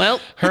 Well,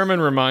 Herman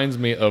reminds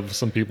me of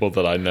some people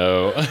that I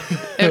know.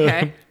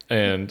 Okay.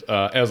 And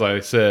as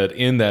I said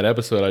in that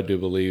episode, I do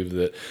believe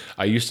that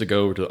I used to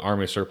go over to the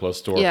Army Surplus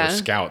store for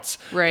scouts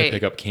to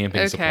pick up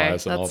camping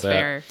supplies and all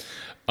that.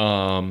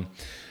 Fair.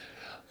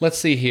 Let's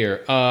see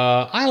here.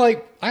 I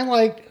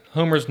like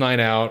Homer's Night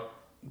Out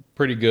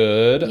pretty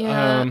good.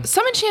 Yeah.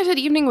 Some Enchanted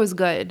Evening was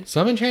good.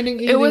 Some Enchanting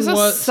Evening it was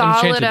a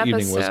solid episode.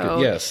 Evening was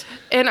good. Yes.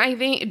 And I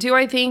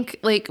think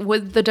like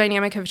would the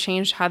dynamic have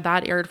changed had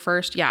that aired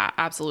first? Yeah,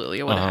 absolutely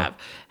it would have.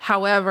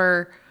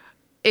 However,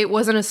 it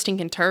wasn't a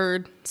stinking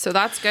turd, so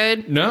that's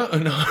good. No.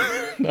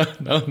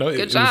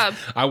 Good job.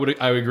 I would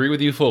agree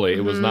with you fully.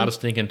 It was not a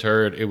stinking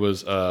turd. It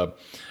was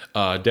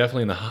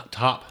definitely in the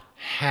top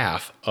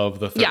half of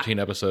the 13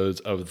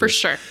 episodes of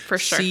the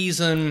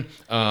season.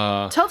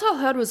 Telltale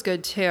Head was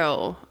good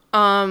too.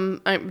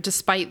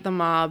 Despite the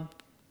mob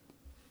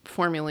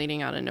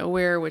formulating out of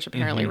nowhere, which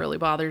apparently really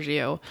bothers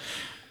you.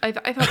 I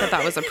thought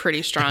that was a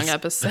pretty strong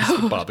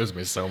episode. It bothers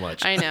me so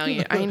much. I know.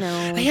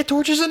 They had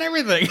torches and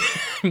everything.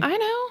 I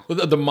know.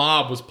 The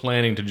mob was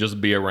planning to just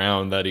be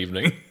around that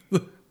evening.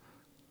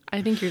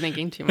 I think you're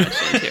thinking too much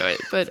into it,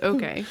 but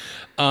okay.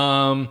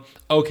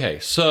 Okay,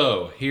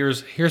 so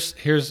here's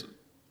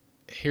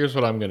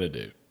what I'm gonna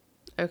do.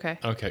 Okay.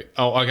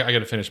 Oh, I got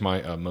to finish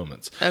my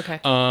moments. Okay.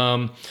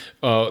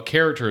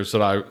 Characters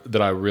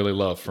that I really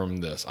love from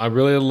this. I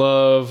really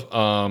love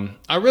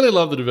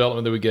the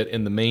development that we get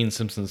in the main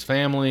Simpsons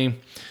family,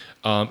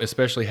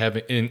 especially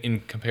having in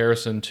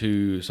comparison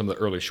to some of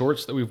the early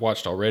shorts that we've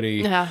watched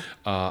already. Yeah.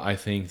 I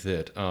think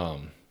that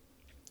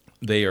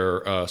they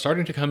are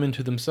starting to come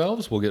into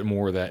themselves. We'll get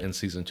more of that in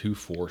season 2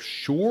 for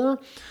sure.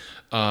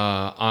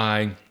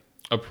 I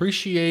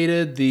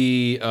appreciated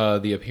the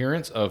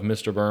appearance of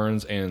Mr.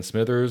 Burns and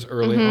Smithers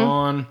early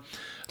on,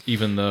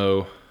 even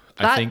though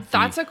I think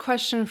that's a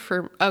question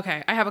for.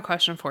 Okay, I have a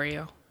question for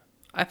you.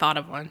 I thought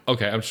of one.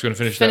 Okay, I'm just going to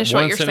finish that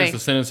one sentence. Saying. The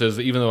sentence is,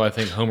 even though I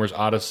think Homer's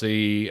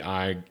Odyssey,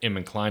 I am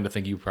inclined to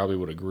think you probably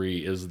would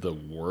agree, is the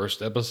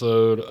worst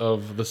episode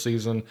of the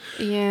season.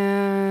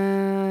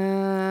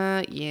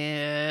 Yeah.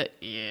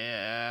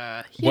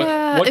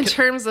 In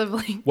terms of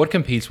like, what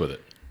competes with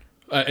it?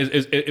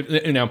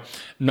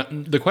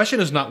 The question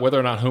is not whether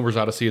or not Homer's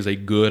Odyssey is a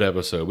good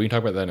episode. We can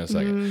talk about that in a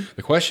second.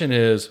 The question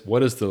is,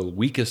 what is the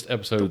weakest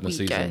episode in the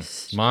season?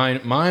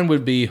 Mine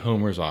would be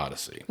Homer's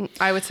Odyssey.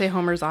 I would say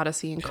Homer's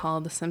Odyssey and Call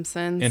of the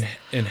Simpsons.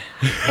 And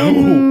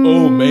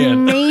oh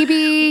man,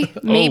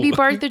 maybe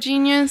Bart the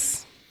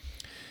Genius.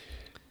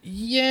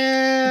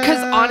 Yeah,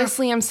 because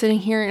honestly, I'm sitting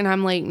here and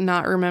I'm like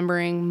not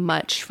remembering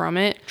much from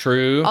it.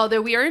 True.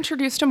 Although we are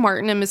introduced to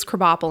Martin and Miss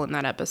Krabappel in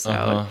that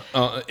episode.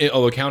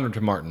 Counter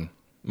to Martin.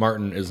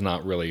 Martin is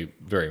not really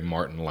very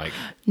Martin-like.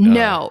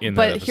 No,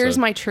 but here's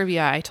my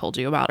trivia I told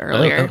you about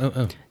earlier.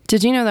 Oh.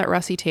 Did you know that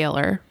Russie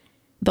Taylor,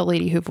 the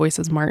lady who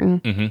voices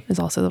Martin, is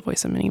also the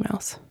voice of Minnie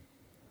Mouse?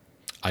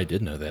 I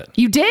did know that.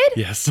 You did?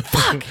 Yes.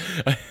 Fuck.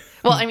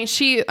 Well, I mean,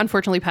 she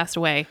unfortunately passed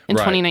away in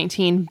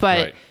 2019,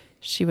 but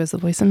She was the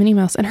voice of Minnie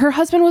Mouse, and her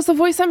husband was the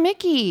voice of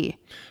Mickey.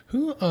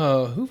 Who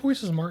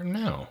voices Martin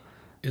now?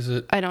 Is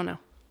it I don't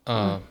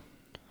know.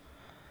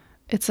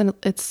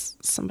 It's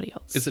somebody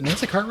else. is it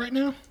Nancy Cartwright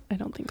now? I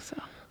don't think so.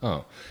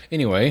 Oh,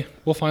 anyway,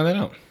 we'll find that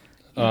out.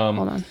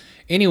 Hold on.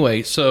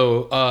 Anyway,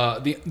 so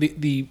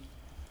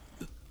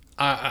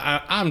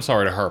I'm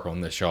sorry to harp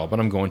on this, y'all, but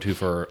I'm going to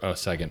for a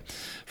second.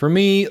 For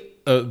me,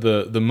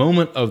 the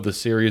moment of the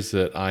series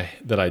that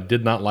I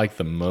did not like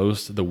the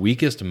most, the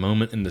weakest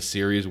moment in the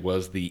series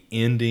was the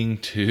ending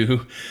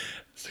to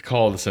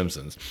Call of the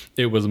Simpsons.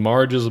 It was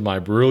Marge's "My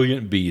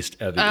Brilliant Beast"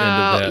 at the end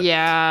of that.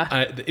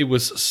 Yeah. It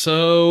was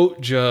so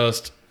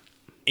just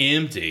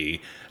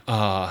empty.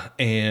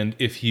 And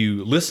if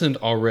you listened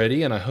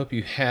already, and I hope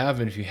you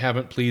have, and if you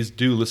haven't, please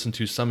do listen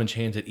to Some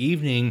Enchanted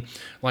Evening.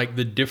 Like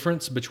the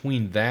difference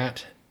between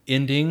that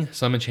ending,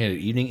 Some Enchanted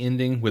Evening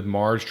ending, with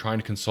Marge trying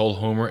to console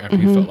Homer after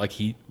he felt like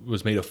he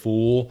was made a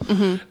fool,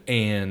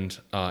 and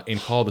in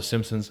Call of the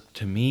Simpsons,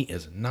 to me,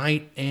 is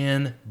night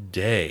and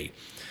day.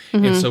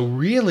 And so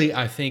really,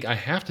 I think I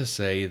have to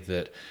say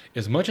that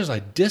as much as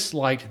I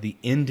disliked the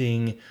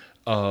ending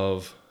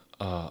of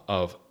Call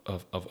of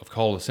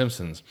the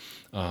Simpsons,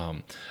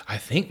 I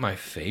think my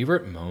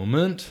favorite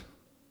moment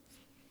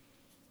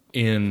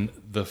in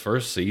the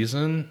first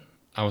season,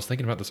 I was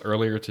thinking about this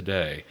earlier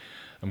today.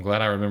 I'm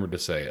glad I remembered to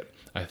say it.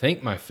 I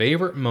think my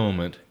favorite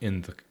moment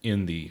in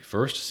the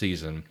first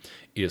season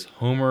is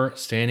Homer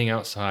standing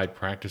outside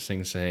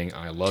practicing saying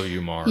 "I love you,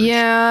 Marge."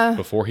 Yeah.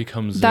 Before he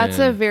comes in. That's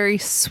a very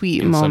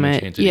sweet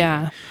moment.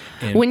 Yeah.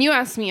 And when you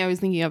asked me, I was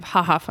thinking of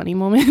haha funny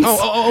moments.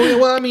 Oh,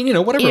 well, I mean,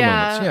 whatever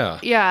Yeah.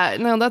 moments. Yeah.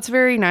 No, that's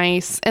very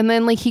nice. And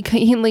then like he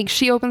like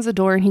she opens the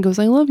door and he goes,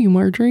 "I love you,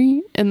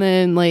 Marjorie." And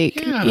then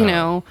like,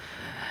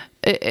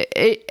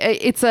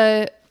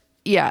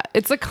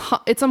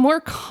 it's a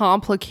more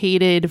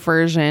complicated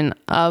version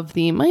of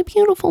the "My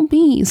Beautiful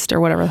Beast"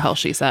 or whatever the hell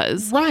she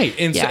says. Right.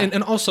 And Yeah. so,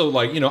 and also,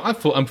 like,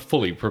 I'm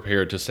fully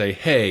prepared to say,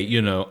 hey,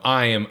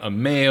 I am a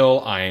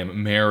male, I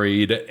am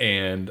married,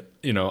 and,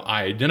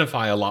 I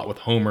identify a lot with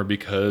Homer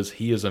because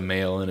he is a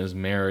male and is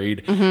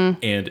married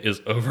and is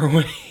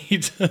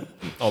overweight.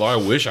 Although I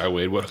wish I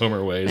weighed what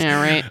Homer weighs.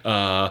 Yeah,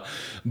 right.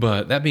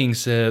 But that being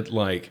said,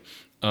 like,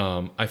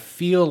 I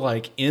feel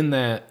like in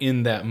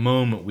that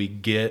moment we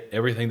get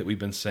everything that we've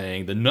been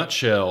saying, the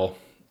nutshell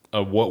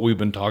of what we've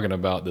been talking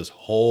about this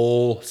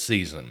whole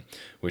season,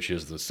 which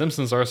is the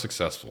Simpsons are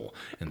successful.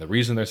 And the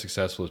reason they're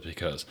successful is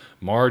because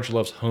Marge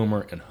loves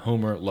Homer and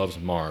Homer loves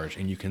Marge.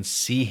 And you can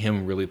see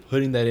him really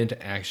putting that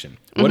into action.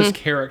 What is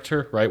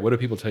character, right? What do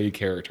people tell you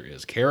character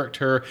is?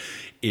 Character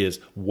is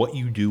what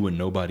you do when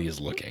nobody is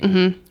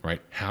looking,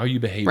 right? How you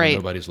behave when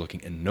nobody's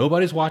looking. And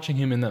nobody's watching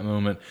him in that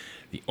moment.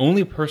 The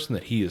only person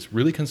that he is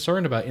really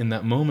concerned about in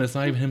that moment is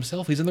not even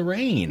himself. He's in the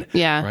rain.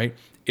 Yeah. Right?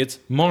 It's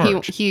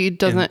Marge. He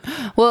doesn't.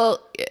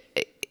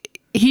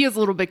 He is a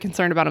little bit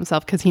concerned about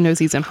himself because he knows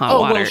he's in hot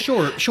water.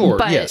 Well, sure,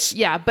 but, yes.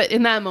 Yeah, but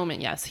in that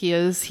moment, yes, he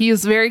is. He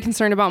is very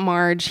concerned about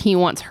Marge. He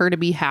wants her to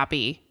be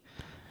happy.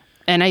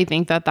 And I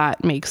think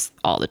that makes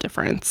all the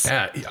difference.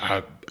 Yeah,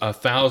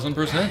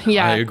 1,000%.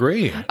 Yeah. I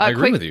agree. I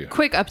agree with you.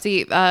 Quick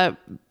update.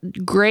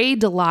 Gray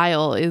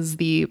Delisle is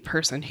the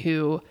person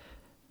who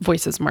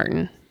voices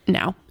Martin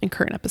now in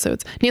current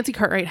episodes. Nancy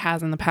Cartwright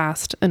has in the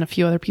past and a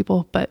few other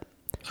people, but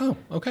Oh,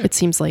 okay. it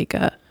seems like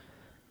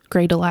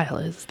Gray Delisle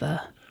is the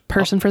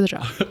person for the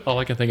job. All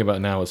I can think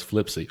about now is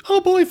Flipsy.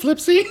 Oh boy,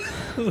 Flipsy.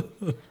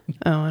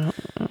 I don't.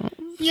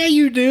 Yeah,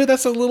 you do.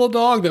 That's a little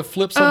dog that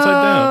flips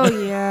upside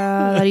down.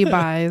 Yeah, that he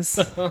buys.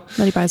 with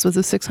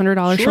the $600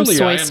 from Surely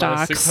Soy I am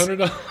Stocks.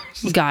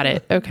 $600. Got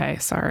it. Okay,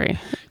 sorry.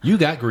 You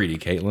got greedy,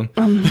 Caitlin.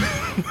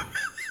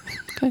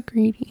 Got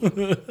greedy.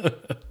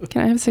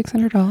 Can I have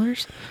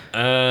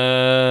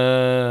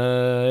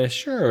 $600?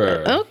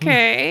 Sure.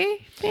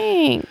 Okay,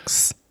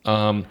 thanks.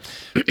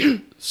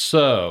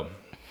 So,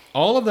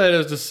 all of that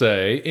is to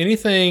say,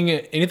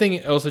 anything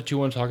else that you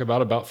want to talk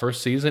about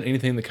first season?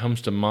 Anything that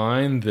comes to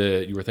mind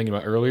that you were thinking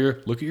about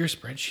earlier? Look at your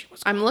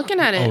spreadsheet. I'm looking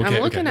at it. Okay,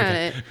 I'm looking at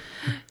it.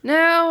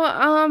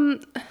 Now,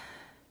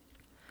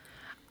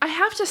 I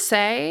have to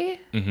say,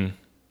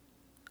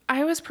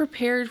 I was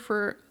prepared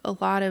for a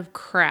lot of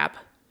crap.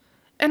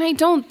 And I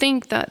don't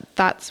think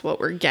that's what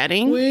we're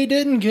getting. We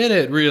didn't get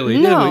it, really,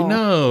 did we?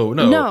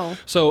 No.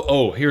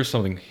 So, here's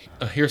something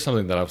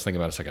that I was thinking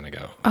about a second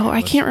ago. Oh,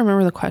 I can't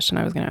remember the question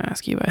I was going to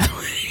ask you, by the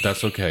way.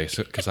 That's okay.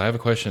 So, because I have a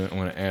question I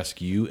want to ask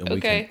you, and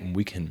Okay.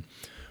 we can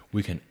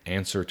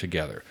answer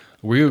together.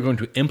 We are going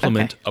to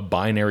implement a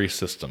binary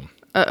system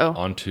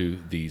onto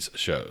these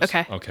shows.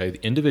 Okay.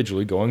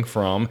 Individually, going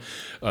from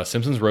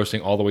Simpsons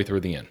roasting all the way through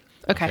the end.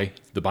 Okay.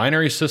 The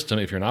binary system,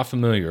 if you're not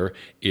familiar,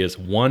 is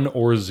 1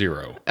 or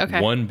 0. Okay.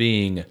 1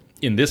 being,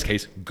 in this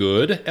case,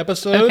 good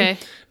episode. Okay.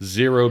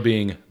 0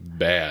 being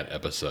bad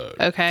episode.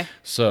 Okay.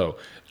 So,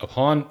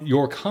 upon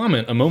your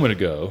comment a moment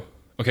ago,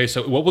 okay,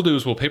 so what we'll do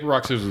is we'll paper,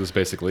 rock, scissors this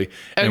basically,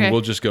 and Okay. we'll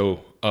just go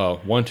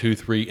 1, 2,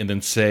 3, and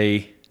then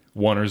say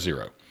 1 or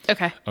 0.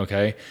 Okay.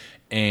 Okay,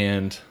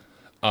 and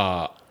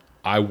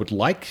I would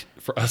like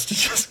for us to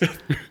just go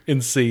through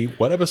and see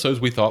what episodes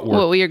we thought were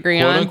What we agree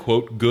quote on.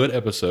 unquote good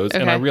episodes.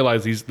 And Okay. I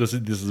realize this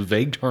is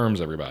vague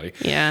terms, everybody.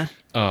 Yeah.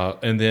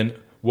 And then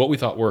what we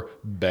thought were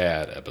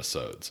bad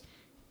episodes,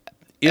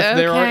 if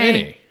there are Okay.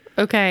 any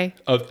Okay.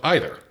 of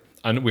either.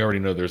 I know we already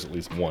know there's at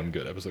least one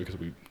good episode because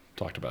we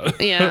talked about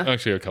it. Yeah.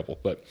 Actually, a couple,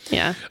 but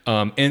Yeah.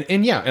 I'm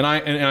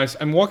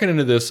walking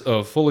into this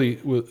fully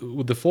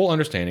with the full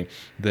understanding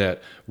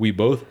that we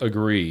both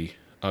agree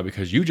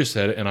because you just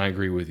said it, and I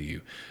agree with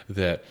you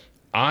that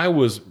I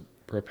was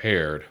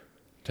prepared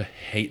to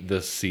hate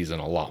this season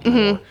a lot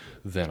more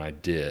than I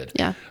did.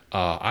 Yeah.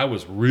 I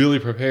was really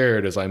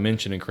prepared, as I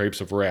mentioned in Crepes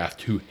of Wrath,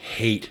 to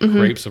hate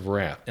Crepes of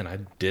Wrath, and I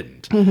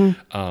didn't.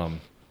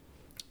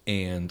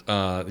 And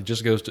it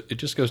just goes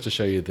to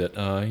show you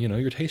that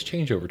your tastes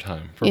change over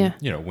time. From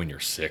Yeah. when you're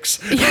 6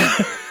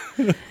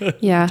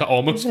 Yeah. to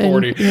almost And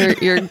 40.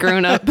 You're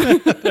grown up.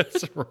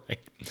 That's right.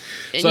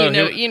 And So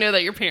you know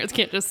that your parents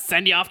can't just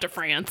send you off to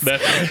France.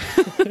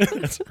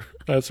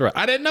 That's right.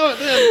 I didn't know it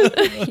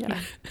then. Yeah.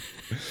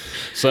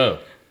 So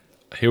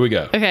here we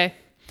go. Okay.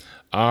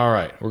 All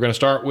right, we're going to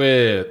start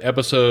with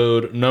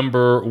episode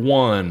number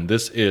 1.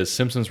 This is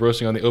Simpsons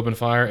Roasting on the Open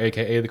Fire,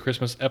 aka the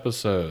Christmas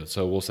episode.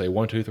 So we'll say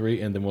 1, 2,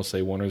 3, and then we'll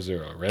say 1 or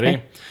 0. Ready?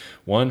 Okay.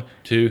 1,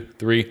 2,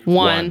 3,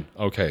 1.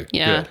 Okay,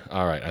 Yeah. good.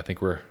 All right, I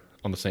think we're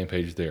on the same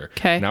page there.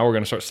 Okay. Now we're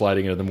going to start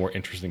sliding into the more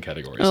interesting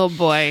categories. Oh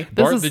boy.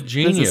 Bart the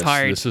Genius. This is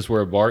hard. This is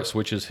where Bart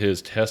switches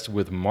his test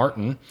with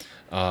Martin,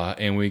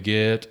 and we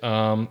get a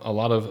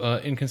lot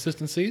of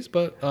inconsistencies.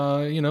 But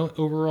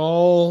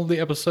overall, the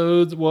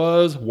episodes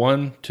was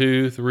 1,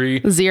 2,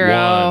 3, 0.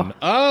 1.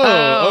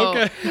 Oh,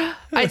 okay.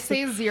 I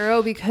say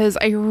 0 because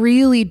I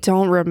really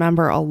don't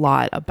remember a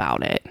lot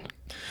about it.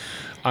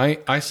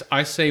 I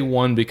say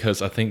 1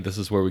 because I think this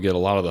is where we get a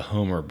lot of the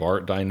Homer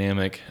Bart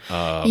dynamic.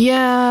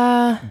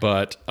 Yeah.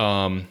 But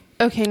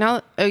Okay.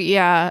 Now. Oh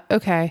yeah.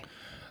 Okay.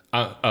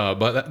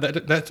 but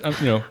that's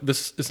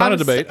this it's not a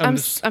debate. I'm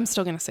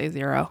still gonna say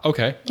 0.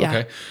 Okay.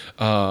 Yeah.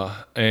 Okay.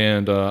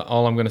 And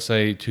all I'm going to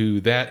say to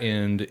that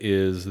end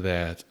is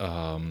that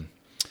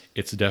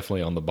it's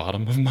definitely on the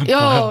bottom of my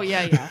pile. Oh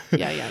yeah.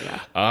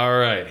 All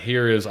right.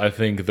 Here is, I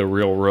think, the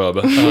real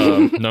rub.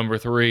 Number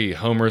 3,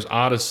 Homer's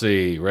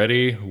Odyssey.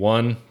 Ready?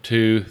 1,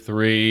 2,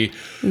 3.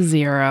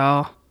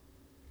 0.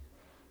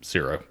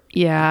 0.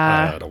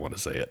 Yeah. I don't want to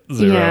say it.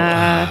 0.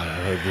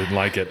 Yeah. I didn't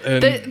like it.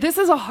 And This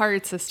is a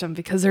hard system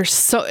because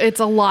it's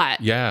a lot.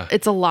 Yeah.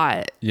 It's a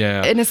lot.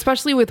 Yeah. And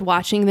especially with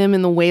watching them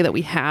in the way that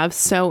we have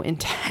so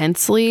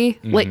intensely,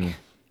 like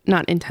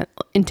not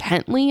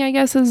intently, I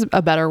guess is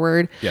a better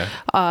word.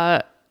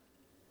 yeah.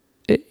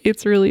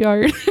 It's really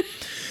hard.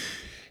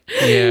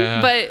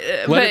 Yeah.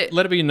 but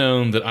Let it be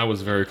known that I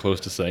was very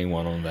close to saying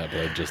 1 on that, but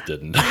I just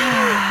didn't.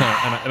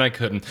 and I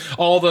couldn't.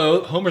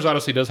 Although Homer's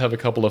Odyssey does have a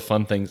couple of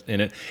fun things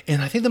in it.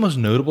 And I think the most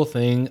notable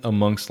thing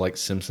amongst like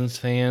Simpsons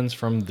fans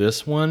from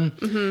this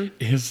one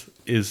is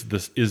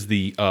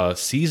the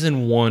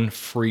season 1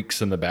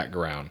 freaks in the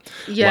background.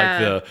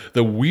 Yeah. Like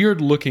the weird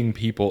looking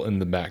people in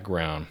the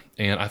background.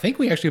 And I think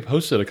we actually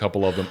posted a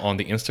couple of them on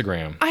the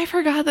Instagram. I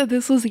forgot that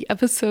this was the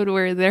episode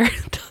where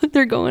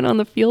they're going on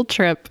the field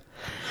trip.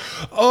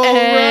 Oh,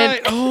 And-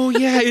 right. Oh,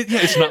 yeah.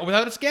 It's not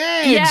without its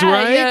gags, Yeah,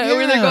 right? yeah,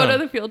 where they're going on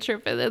the field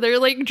trip and then they're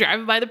like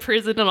driving by the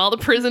prison and all the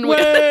prison.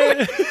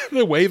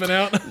 They're waving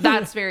out.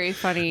 That's very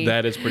funny.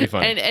 That is pretty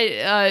funny.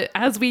 And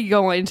as we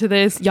go into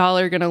this, y'all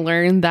are going to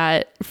learn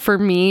that for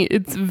me,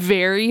 it's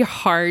very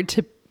hard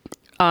to,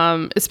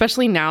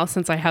 especially now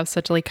since I have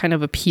such like kind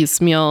of a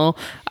piecemeal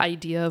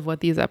idea of what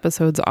these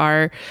episodes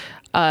are.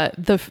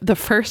 The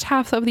first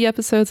half of the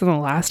episodes and the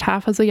last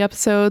half of the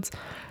episodes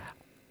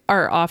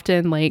are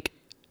often like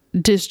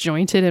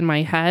disjointed in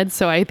my head.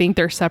 So I think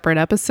they're separate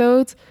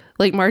episodes.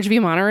 Like Marge v.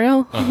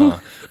 Monorail.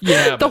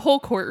 Yeah. The whole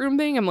courtroom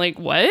thing. I'm like,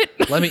 what?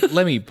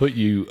 let me put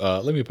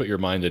your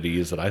mind at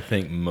ease that I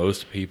think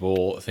most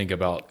people think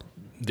about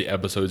the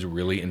episodes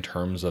really in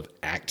terms of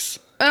acts.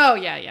 Oh,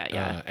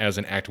 yeah. As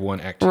in Act 1,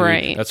 Act 2.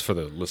 Right. That's for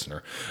the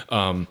listener.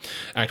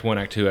 Act 1,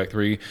 Act 2, Act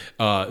 3.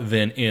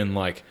 Then in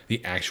like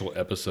the actual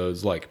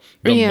episodes, like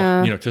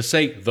to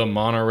say the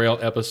monorail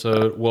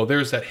episode. Well,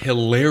 there's that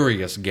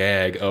hilarious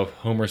gag of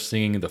Homer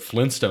singing the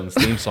Flintstones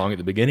theme song at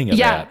the beginning of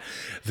Yeah.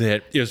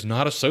 that is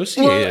not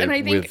associated Well,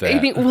 and with that. I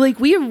think like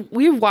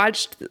we've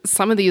watched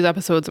some of these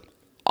episodes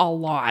a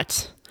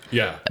lot.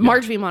 Yeah.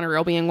 Marge v.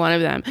 Monorail being one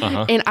of them.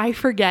 And I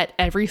forget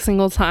every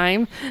single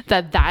time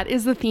that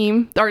is the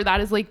theme, or that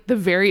is like the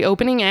very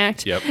opening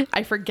act. Yep.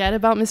 I forget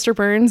about Mr.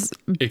 Burns.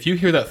 If you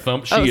hear that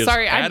thump, she is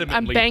Sorry, adamantly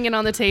I'm banging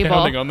on the table.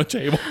 pounding on the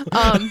table.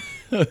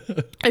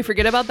 I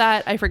forget about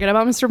that. I forget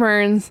about Mr.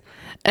 Burns.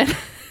 And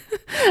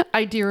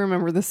I do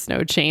remember the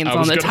snow chains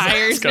on the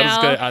tires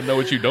now. I know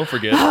what you don't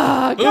forget.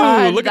 Oh,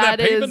 God, Ooh, look at that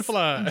pavement is-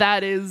 fly.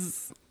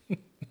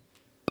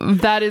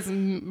 That is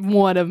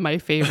one of my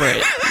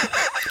favorite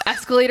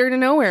Escalator to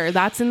Nowhere.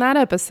 That's in that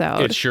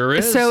episode. It sure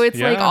is. So it's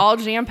like Yeah. all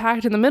jam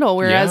packed in the middle.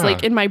 Whereas Yeah.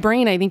 like in my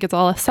brain, I think it's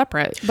all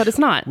separate, but it's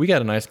not. We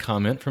got a nice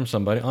comment from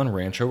somebody on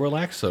Rancho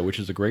Relaxo, which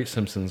is a great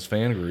Simpsons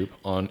fan group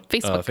on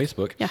Facebook.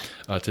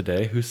 Facebook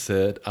today, who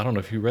said, I don't know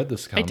if you read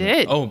this comment.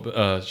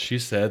 did. She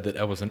said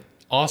that was an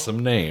awesome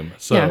name.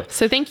 So Yeah.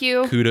 So thank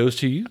you. kudos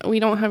to you. We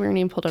don't have your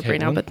name pulled up right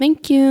now, Caitlin? but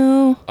thank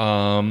you.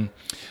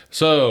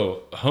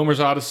 So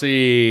Homer's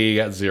Odyssey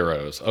got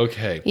zeros.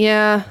 Okay.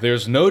 Yeah.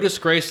 There's no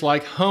disgrace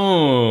like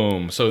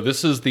home. So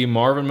this is the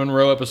Marvin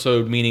Monroe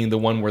episode, meaning the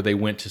one where they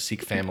went to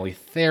seek family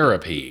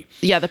therapy.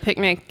 Yeah. The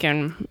picnic,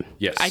 and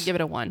Yes. I give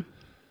it a 1.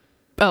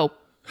 Oh,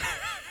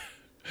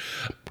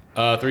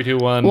 3, 2,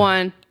 1.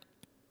 1.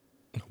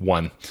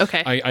 1.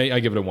 Okay. I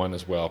give it a 1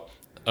 as well.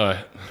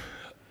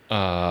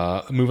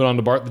 Moving on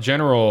to Bart the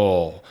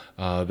General.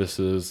 This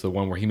is the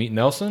one where he meet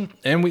Nelson,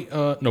 and we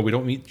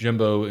don't meet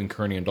Jimbo and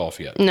Kearney and Dolph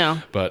yet. No.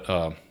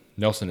 But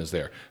Nelson is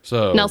there.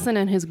 So Nelson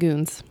and his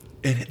goons.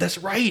 and that's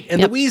right,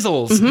 and the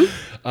Weasels.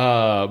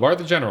 Bart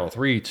the General.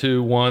 3,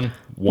 2, 1.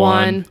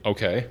 1.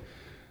 Okay.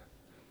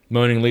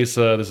 Moaning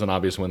Lisa. This is an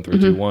obvious one. 3,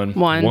 2, 1.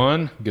 1.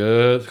 1.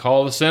 Good.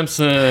 Call the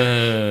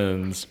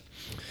Simpsons.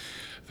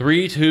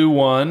 3, 2,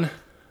 1.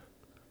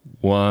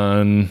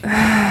 1.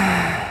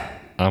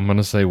 I'm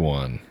gonna say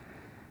 1.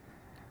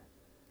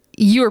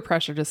 You were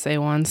pressured to say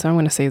 1, so I'm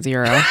going to say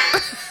 0.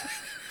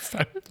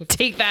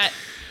 Take that,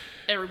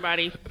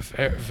 everybody.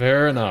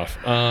 Fair enough.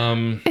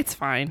 It's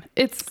fine.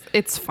 It's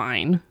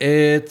fine.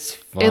 It's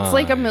fine. It's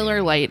like a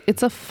Miller Lite.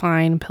 It's a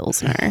fine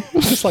Pilsner.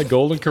 Just like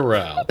Golden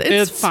Corral.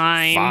 It's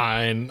fine.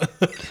 Fine.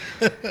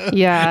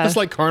 Yeah. It's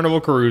like Carnival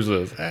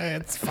Cruises.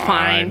 It's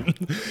fine.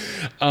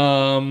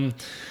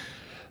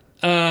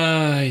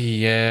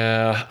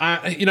 Yeah.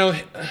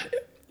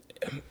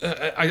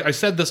 I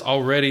said this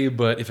already,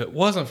 but if it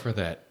wasn't for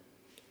that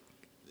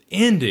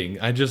ending,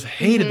 I just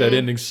hated that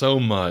ending so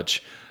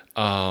much.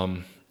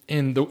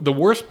 And the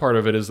worst part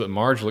of it is that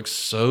Marge looks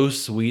so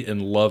sweet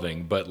and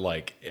loving, but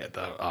like it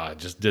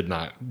just did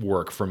not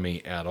work for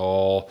me at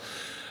all.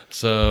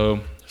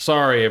 So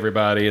sorry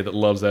everybody that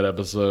loves that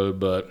episode,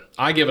 but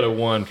I give it a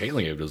 1.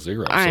 Caitlin gave it a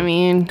 0. I so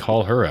mean,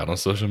 call her out on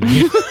social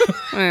media.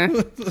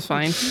 it's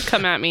fine.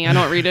 Come at me. I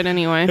don't read it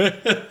anyway.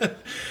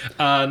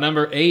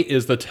 Number 8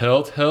 is the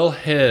Telltale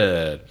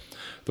Head.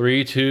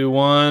 3, 2,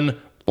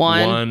 1.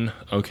 1.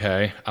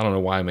 Okay. I don't know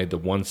why I made the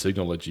 1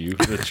 signal at you.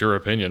 That's your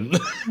opinion.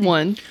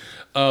 1.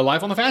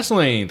 Life on the Fast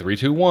Lane. 3,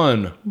 2,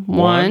 1.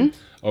 1.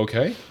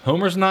 Okay.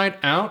 Homer's Night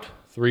Out.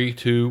 3,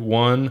 2,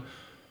 1.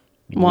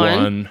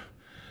 1.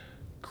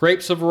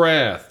 Grapes of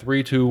Wrath.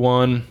 3, 2,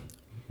 1.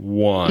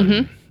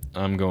 1.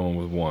 I'm going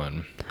with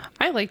 1.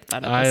 I liked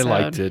that episode.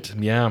 I liked it.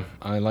 Yeah,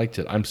 I liked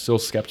it. I'm still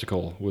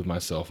skeptical with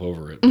myself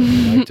over it, but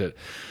I liked it.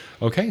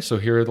 Okay, so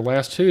here are the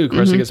last 2.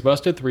 Krusty Gets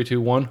Busted. 3, 2,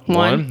 1.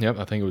 1. Yep,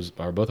 I think it was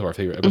both of our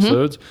favorite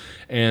episodes.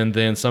 And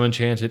then Some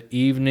Enchanted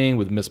Evening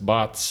with Miss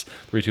Bots.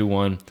 3, 2,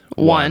 1.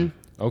 1.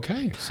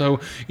 Okay, so,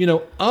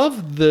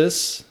 of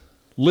this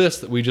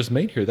list that we just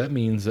made here, that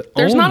means that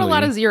There's not a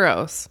lot of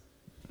zeros.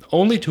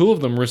 only 2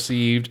 of them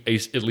received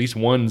at least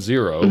 1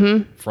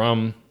 0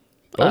 from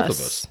both of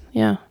us.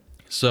 Yeah.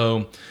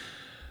 So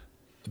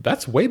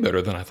that's way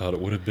better than I thought it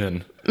would have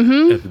been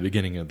at the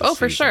beginning of the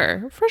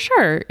season. For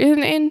sure.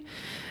 And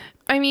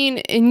I mean,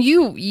 and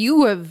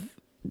you have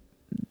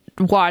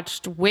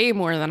watched way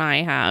more than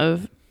I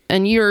have,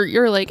 and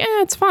you're like,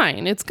 it's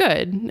fine, it's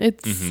good,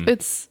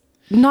 it's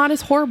not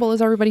as horrible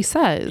as everybody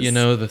says.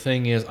 The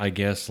thing is, I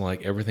guess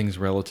like everything's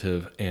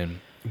relative, and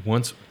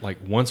once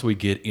we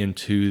get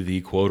into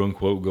the quote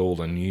unquote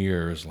golden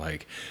years,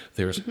 like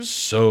there's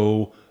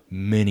so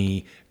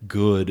many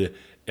good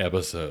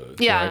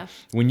episodes. Yeah. Right?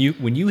 When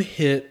you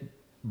hit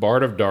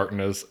Bart of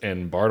Darkness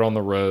and Bart on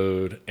the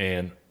Road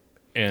and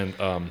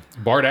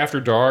Bart After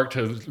Dark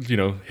to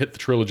hit the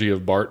trilogy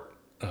of Bart.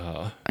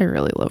 I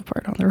really love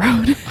Bart on the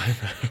Road.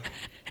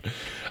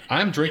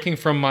 I'm drinking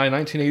from my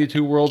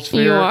 1982 World's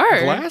Fair You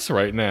are. glass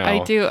right now.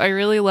 I do. I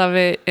really love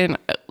it. And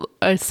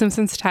a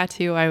Simpsons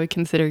tattoo I would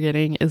consider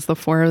getting is the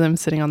 4 of them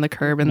sitting on the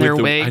curb in their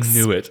wigs. I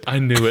knew it. I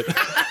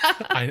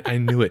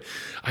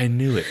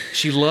knew it.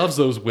 She loves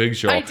those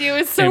wigs, y'all. I do.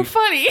 It's so And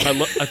funny.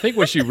 I think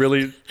what she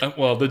really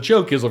the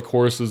joke is, of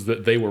course, is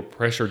that they were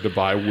pressured to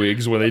buy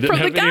wigs when they didn't From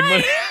have the any guy.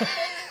 money.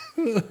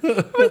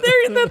 But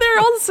they're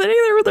all sitting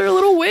there with their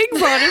little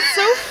wigs on. It's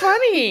so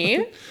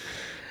funny.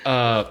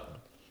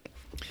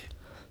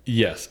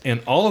 Yes,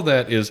 and all of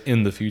that is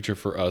in the future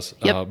for us.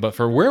 Yep. But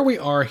for where we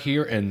are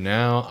here and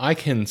now, I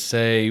can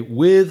say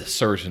with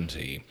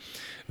certainty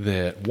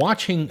that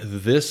watching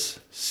this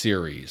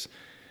series,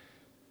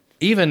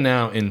 even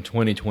now in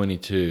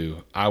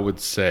 2022, I would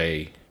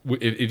say,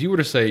 if you were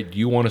to say, do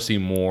you want to see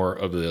more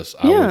of this?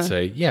 I would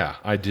say, yeah,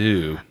 I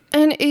do.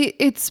 And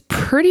it's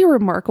pretty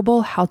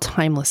remarkable how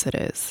timeless it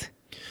is.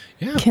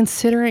 Yeah.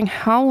 Considering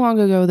how long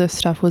ago this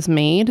stuff was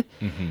made.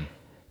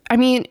 I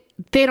mean,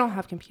 they don't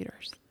have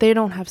computers. They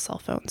don't have cell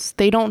phones.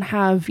 They don't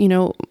have,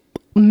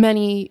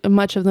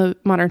 much of the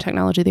modern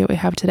technology that we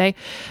have today.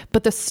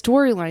 But the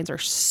storylines are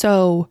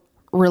so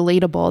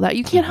relatable that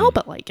you can't help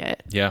but like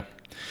it. Yeah.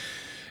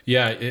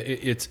 Yeah,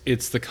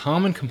 it's the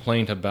common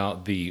complaint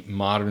about the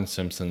modern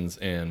Simpsons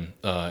and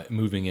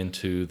moving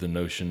into the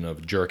notion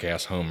of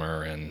jerk-ass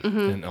Homer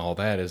and all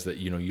that is that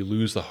you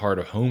lose the heart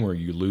of Homer,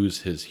 you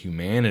lose his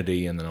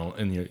humanity, and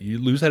you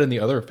lose that in the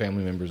other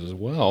family members as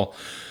well,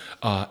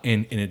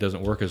 and it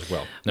doesn't work as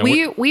well. Now,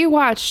 we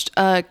watched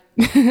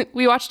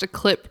we watched a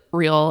clip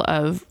reel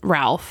of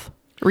Ralph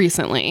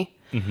recently,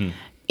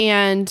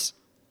 and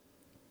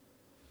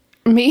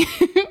maybe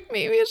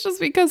it's just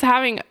because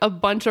having a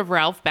bunch of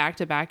Ralph back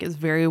to back is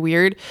very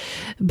weird,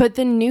 but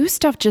the new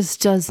stuff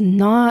just does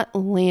not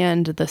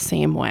land the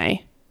same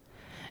way.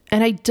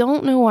 And I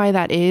don't know why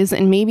that is.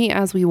 And maybe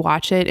as we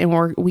watch it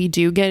and we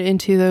do get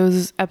into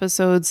those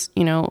episodes,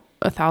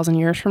 1,000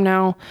 years from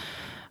now,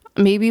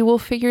 maybe we'll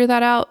figure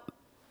that out.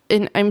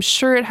 And I'm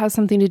sure it has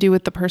something to do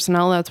with the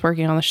personnel that's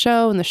working on the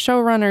show and the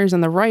showrunners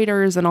and the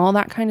writers and all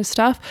that kind of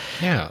stuff.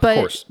 Yeah, of but,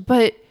 course.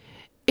 But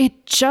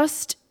it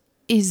just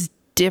is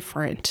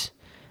different,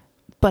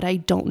 but I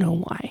don't know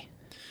why.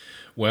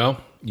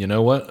 Well, you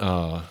know what?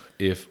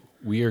 If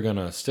we are going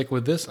to stick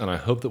with this, and I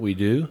hope that we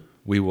do,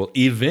 we will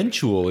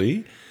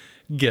eventually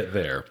get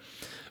there.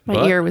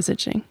 My ear was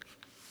itching.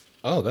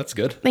 Oh, that's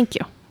good. Thank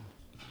you.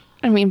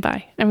 I mean,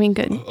 bye. I mean,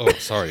 good. Oh,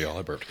 sorry, y'all.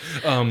 I burped.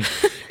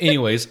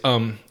 Anyways,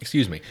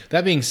 excuse me.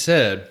 That being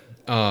said,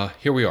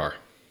 here we are.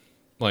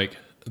 Like,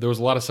 there was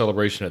a lot of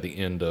celebration at the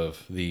end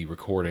of the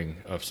recording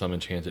of Some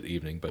Enchanted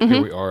Evening, but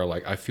here we are.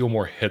 Like, I feel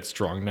more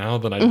headstrong now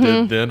than I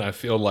did then. I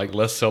feel like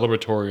less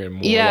celebratory and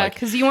more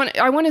because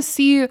I want to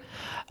see,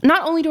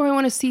 not only do I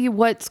want to see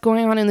what's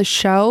going on in the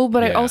show,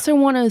 but I also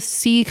want to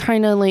see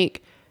kind of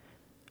like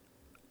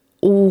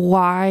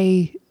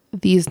why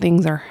these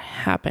things are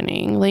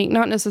happening. Like,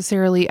 not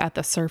necessarily at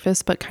the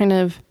surface, but kind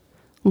of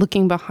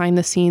looking behind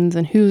the scenes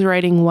and who's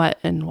writing what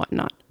and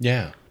whatnot.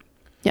 Yeah.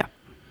 Yeah.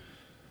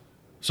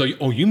 So,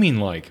 you mean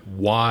like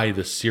why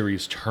the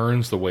series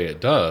turns the way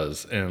it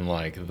does, and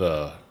like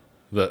the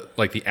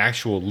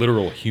actual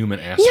literal human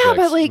aspects. Yeah,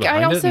 but like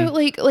I also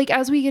like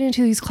as we get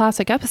into these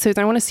classic episodes,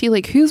 I want to see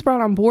like who's brought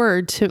on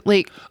board to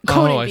like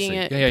Conan being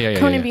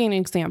an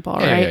example,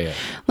 right? Yeah.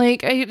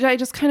 Like I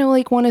just kind of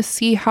like want to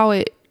see how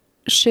it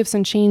shifts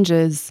and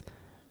changes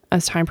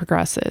as time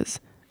progresses,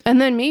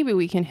 and then maybe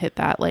we can hit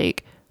that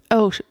like,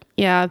 oh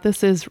yeah,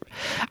 this is.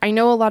 I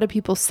know a lot of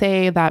people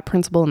say that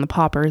Principal and the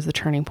Pauper is the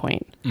turning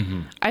point.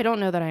 I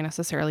don't know that I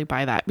necessarily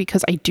buy that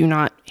because I do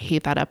not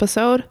hate that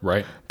episode.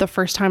 Right. The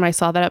first time I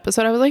saw that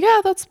episode, I was like,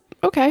 yeah, that's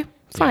okay,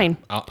 fine.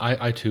 Yeah.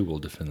 I too will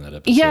defend that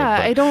episode.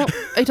 Yeah, but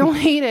I don't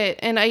hate it,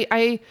 and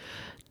I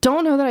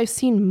don't know that I've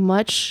seen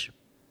much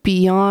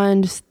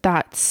beyond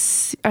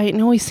that. I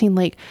know we've seen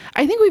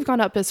I think we've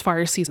gone up as far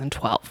as season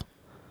 12.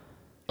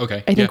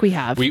 Okay. I think we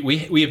have. We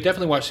have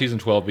definitely watched season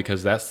 12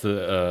 because that's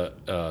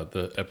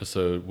the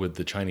episode with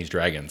the Chinese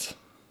dragons.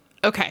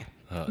 Okay.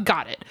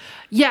 Got it.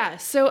 Yeah.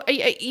 So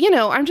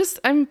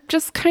I'm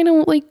just kind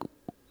of like,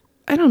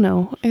 I don't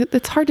know.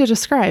 It's hard to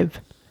describe.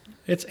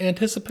 It's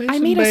anticipation. I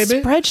made a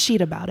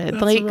spreadsheet about it.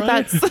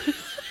 That's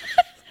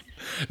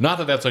not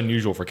that that's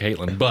unusual for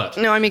Caitlin, but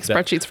no, I make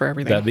spreadsheets for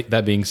everything.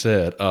 That being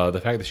said,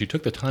 the fact that she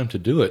took the time to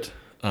do it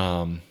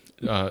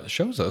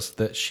shows us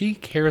that she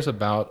cares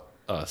about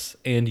us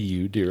and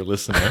you, dear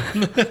listener.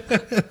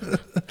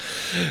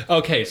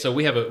 Okay, so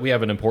we have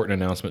an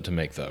important announcement to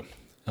make though.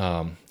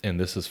 And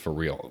this is for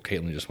real.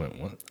 Caitlin just went,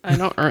 what? I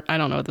don't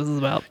know what this is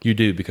about. You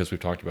do, because we've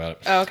talked about it.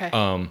 Oh,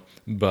 okay.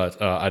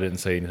 But I didn't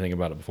say anything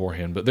about it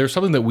beforehand. But there's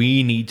something that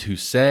we need to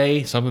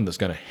say, something that's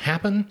going to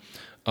happen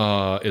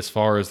as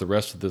far as the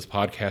rest of this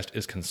podcast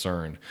is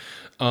concerned.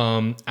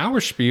 Our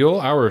spiel,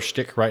 our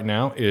shtick right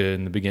now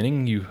in the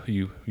beginning,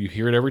 you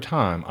hear it every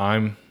time.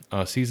 I'm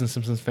a seasoned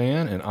Simpsons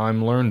fan, and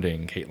I'm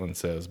learning, Caitlin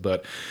says.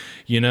 But,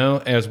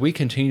 as we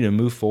continue to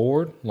move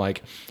forward,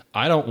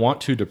 I don't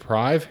want to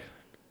deprive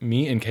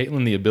me and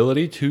Caitlin the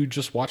ability to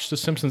just watch the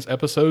Simpsons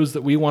episodes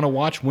that we want to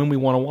watch when we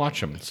want to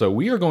watch them. So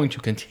we are going to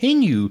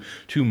continue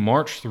to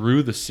march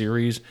through the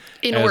series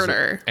in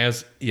order.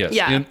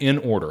 In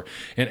order.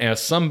 And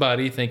as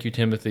somebody, thank you,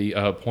 Timothy,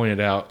 pointed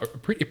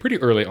out pretty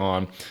early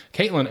on,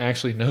 Caitlin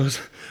actually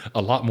knows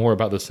a lot more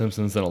about the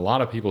Simpsons than a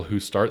lot of people who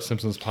start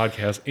Simpsons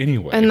podcasts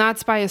anyway. And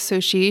that's by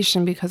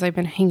association, because I've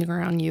been hanging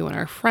around you and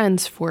our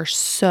friends for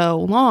so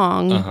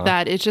long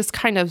that it just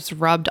kind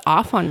of rubbed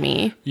off on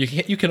me.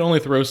 You can only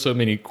throw so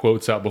many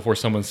quotes out before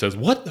someone says,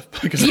 what the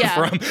fuck is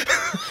that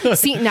from?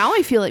 See, now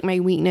I feel like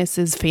my weakness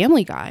is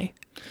Family Guy.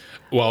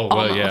 Well,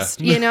 almost,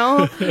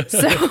 yeah.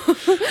 So,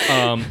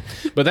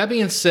 but that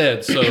being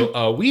said,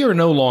 so we are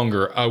no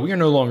longer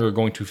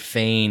going to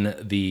feign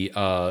the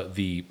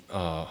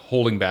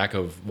holding back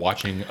of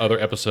watching other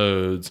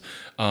episodes.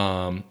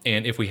 And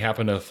if we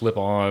happen to flip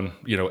on,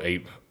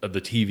 the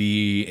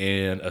TV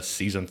and a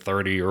season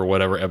 30 or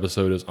whatever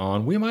episode is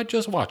on, we might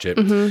just watch it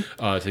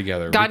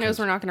together. God knows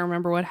we're not going to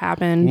remember what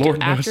happened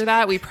after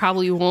that. We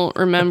probably won't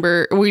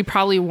remember. We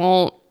probably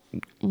won't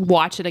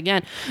watch it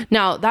again.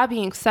 Now, that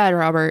being said,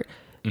 Robert,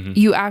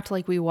 you act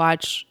like we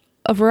watch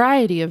a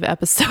variety of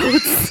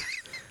episodes.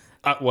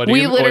 What do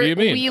you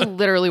mean? We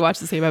literally watch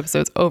the same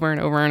episodes over and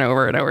over and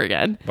over and over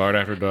again. Bart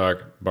After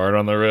Dark, Bart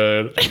on the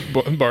Road,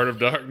 Bart of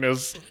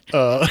Darkness,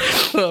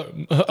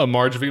 a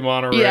Marge v.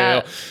 Monorail,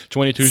 Yeah.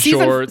 22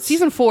 Shorts.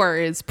 Season 4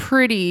 is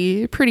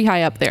pretty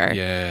high up there.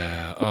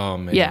 Yeah. Oh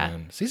man. Yeah.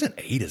 Season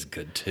 8 is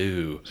good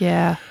too.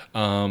 Yeah.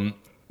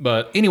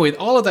 But anyway,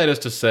 all of that is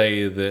to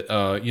say that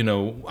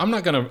I'm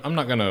not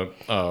gonna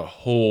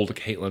hold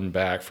Caitlin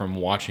back from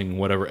watching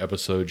whatever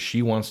episode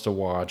she wants to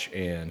watch,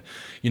 and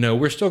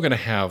we're still gonna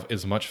have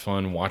as much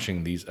fun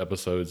watching these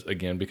episodes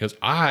again because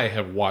I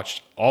have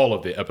watched all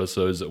of the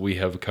episodes that we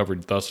have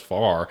covered thus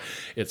far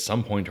at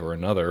some point or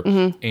another,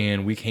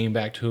 and we came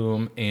back to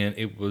them, and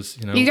it was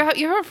you have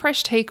a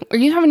fresh take, or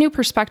you have a new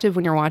perspective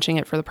when you're watching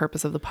it for the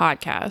purpose of the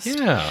podcast.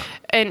 Yeah.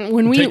 And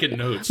when we taking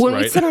notes, when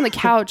right? we sit on the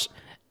couch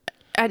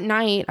at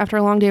night after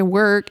a long day of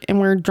work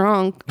and we're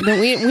drunk, then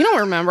we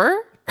don't remember.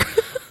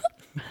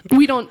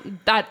 We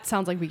don't. That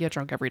sounds like we get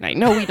drunk every night.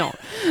 No, we don't.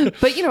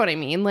 But you know what I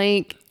mean.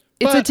 Like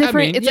it's a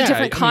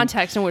different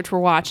context in which we're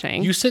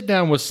watching. You sit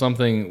down with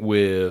something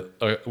with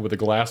a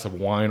glass of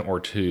wine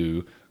or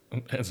two.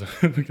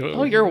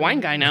 Oh, you're a wine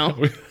guy now.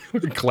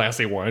 We're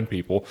classy wine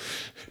people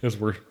as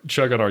we're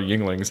chugging our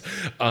Yinglings.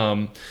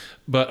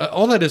 But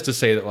all that is to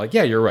say that, like,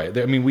 yeah, you're right.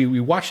 I mean, we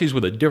watch these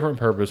with a different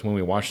purpose when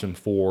we watch them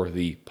for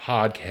the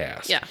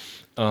podcast. Yeah.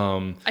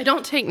 I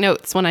don't take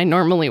notes when I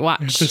normally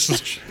watch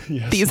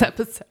these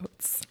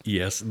episodes.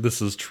 Yes,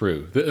 this is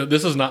true.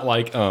 This is not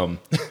like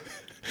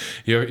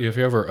if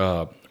you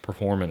ever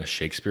perform in a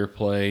Shakespeare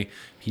play,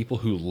 people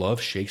who love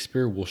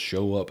Shakespeare will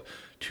show up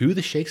to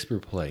the Shakespeare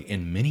play,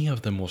 and many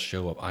of them will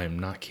show up, I am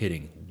not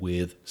kidding,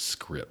 with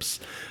scripts.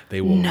 They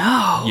will.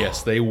 No.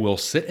 Yes, they will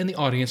sit in the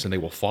audience and they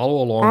will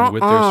follow along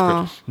with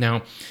their script.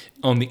 Now,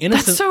 on the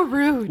innocent, that's so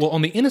rude. Well,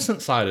 on the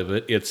innocent side of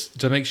it, it's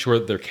to make sure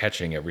that they're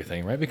catching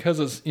everything, right? Because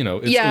it's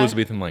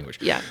Elizabethan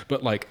language. Yeah.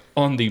 But like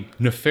on the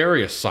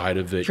nefarious side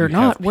of it, you're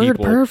not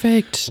word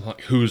perfect.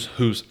 Who's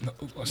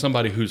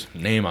somebody whose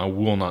name I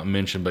will not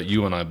mention, but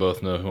you and I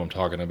both know who I'm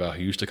talking about.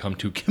 Who used to come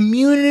to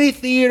community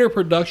theater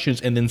productions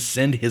and then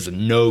send his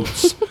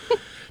notes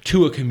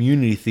to a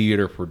community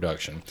theater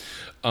production.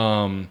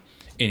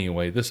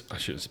 Anyway, I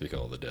shouldn't speak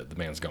ill of the dead. The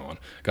man's gone.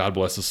 God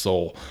bless his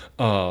soul.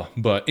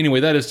 But anyway,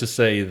 that is to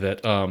say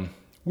that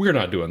we're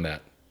not doing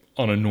that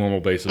on a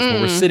normal basis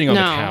when we're sitting on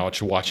the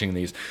couch watching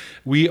these.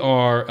 We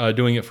are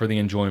doing it for the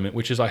enjoyment,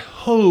 which is, I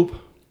hope,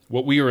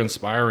 what we are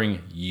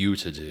inspiring you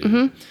to do.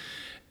 Mm-hmm.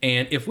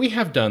 And if we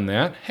have done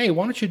that, hey,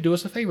 why don't you do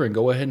us a favor and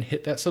go ahead and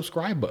hit that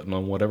subscribe button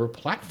on whatever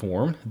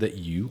platform that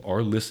you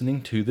are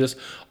listening to this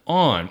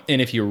on. And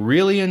if you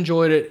really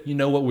enjoyed it, you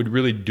know what would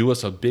really do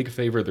us a big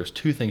favor? There's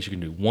two things you can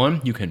do.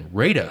 One, you can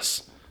rate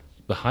us,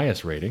 the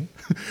highest rating,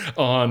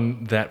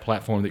 on that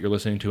platform that you're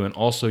listening to. And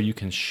also you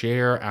can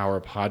share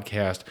our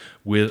podcast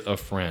with a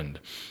friend.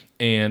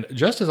 And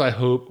just as I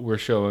hope we're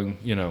showing,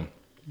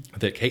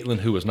 that Caitlin,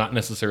 who was not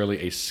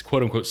necessarily a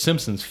quote-unquote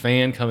Simpsons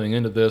fan coming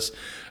into this,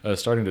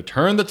 starting to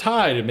turn the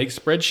tide and make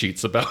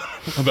spreadsheets about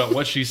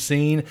what she's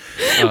seen.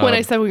 When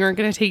I said we weren't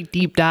going to take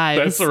deep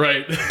dives. That's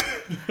right.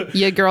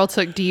 Yeah, girl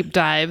took deep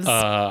dives.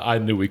 I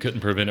knew we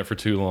couldn't prevent it for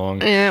too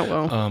long. Yeah,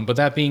 well. But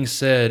that being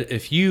said,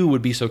 if you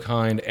would be so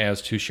kind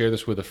as to share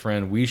this with a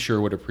friend, we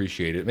sure would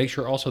appreciate it. Make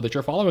sure also that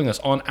you're following us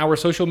on our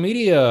social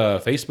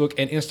media, Facebook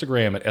and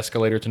Instagram at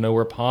Escalator to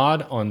Nowhere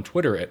Pod, on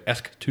Twitter at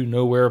Esc to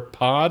Nowhere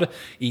Pod,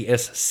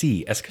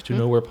 ESC, Esc to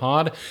Nowhere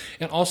Pod.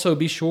 And also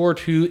be sure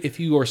to, if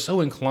you are so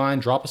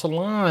inclined, drop us a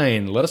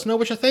line. Let us know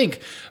what you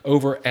think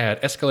over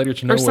at Escalator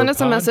to Nowhere Pod. Or send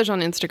us a message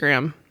on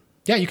Instagram.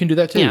 Yeah, you can do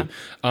that too. Yeah.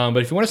 But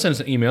if you want to send us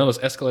an email, it's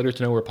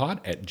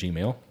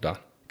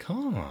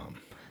escalatortonowherepod@gmail.com.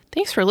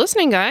 Thanks for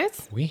listening,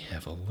 guys. We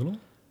have a little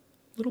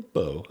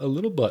bow, a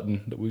little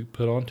button that we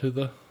put onto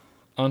the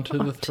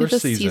first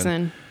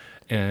season.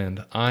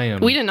 And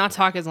we did not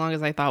talk as long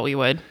as I thought we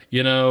would.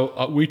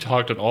 We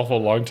talked an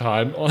awful long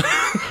time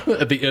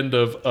at the end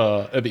of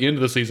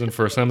the season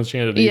for Some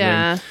Enchanted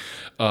Evening.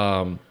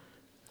 Yeah.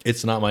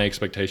 It's not my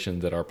expectation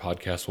that our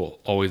podcast will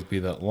always be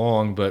that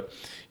long, but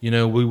we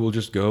will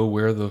just go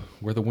where the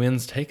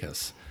winds take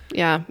us.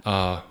 Yeah.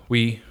 I'm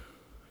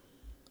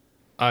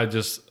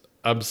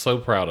so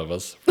proud of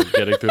us for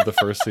getting through the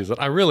first season.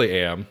 I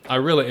really am. I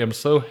really am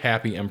so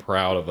happy and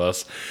proud of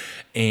us.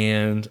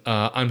 And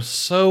I'm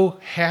so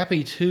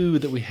happy too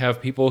that we have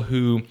people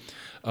who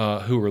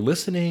are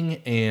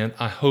listening and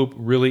I hope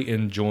really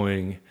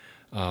enjoying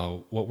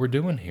what we're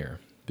doing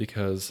here,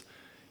 because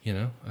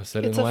I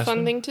said it's in the last fun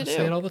one, thing to I do.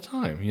 say it all the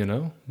time.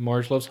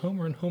 Marge loves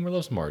Homer and Homer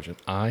loves Marge, and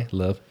I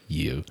love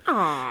you.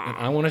 Aww. And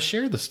I want to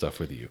share this stuff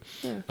with you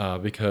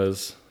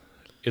because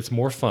it's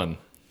more fun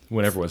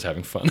when everyone's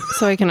having fun.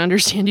 So I can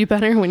understand you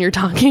better when you're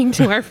talking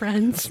to our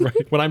friends. Right.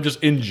 When I'm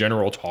just in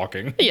general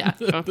talking. Yeah,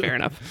 fair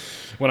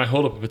enough. When I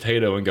hold up a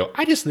potato and go,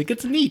 I just think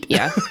it's neat.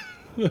 Yeah.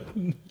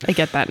 I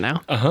get that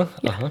now.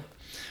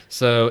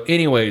 So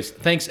anyways,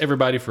 thanks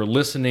everybody for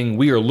listening.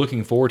 We are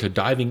looking forward to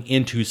diving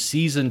into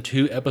season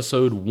 2,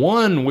 episode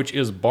 1, which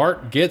is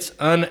Bart Gets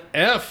an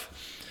F.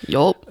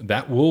 Yup.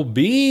 That will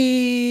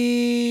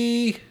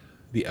be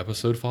the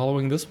episode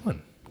following this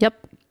one.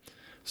 Yep.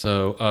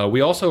 So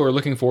we also are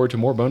looking forward to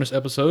more bonus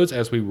episodes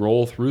as we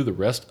roll through the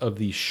rest of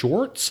the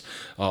shorts,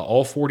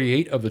 all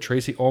 48 of the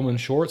Tracy Ullman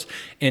shorts.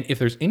 And if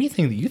there's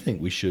anything that you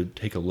think we should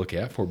take a look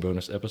at for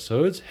bonus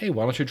episodes, hey,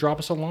 why don't you drop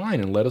us a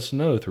line and let us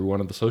know through one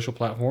of the social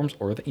platforms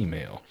or the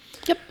email.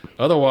 Yep.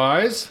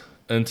 Otherwise,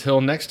 until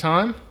next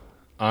time,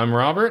 I'm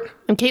Robert.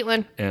 I'm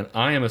Caitlin. And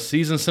I am a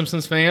seasoned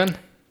Simpsons fan.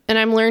 And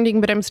I'm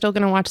learning, but I'm still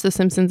going to watch The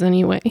Simpsons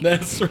anyway.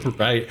 That's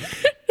right.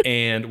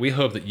 And we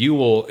hope that you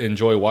will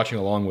enjoy watching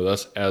along with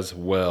us as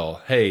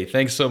well. Hey,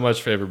 thanks so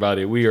much for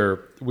everybody. We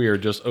are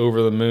just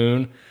over the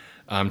moon.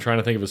 I'm trying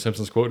to think of a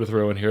Simpsons quote to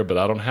throw in here, but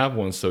I don't have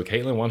one. So,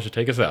 Caitlin, why don't you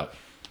take us out?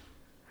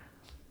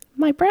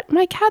 My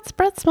cat's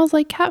breath smells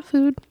like cat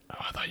food. Oh,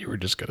 I thought you were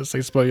just going to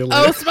say smell you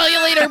later. Oh, smell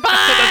you later.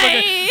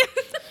 Bye.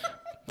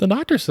 The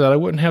doctor said I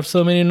wouldn't have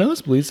so many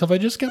nosebleeds if I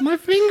just got my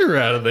finger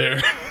out of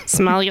there.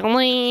 Smell you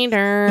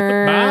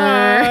later.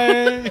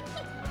 Bye.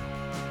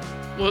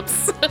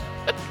 Whoops.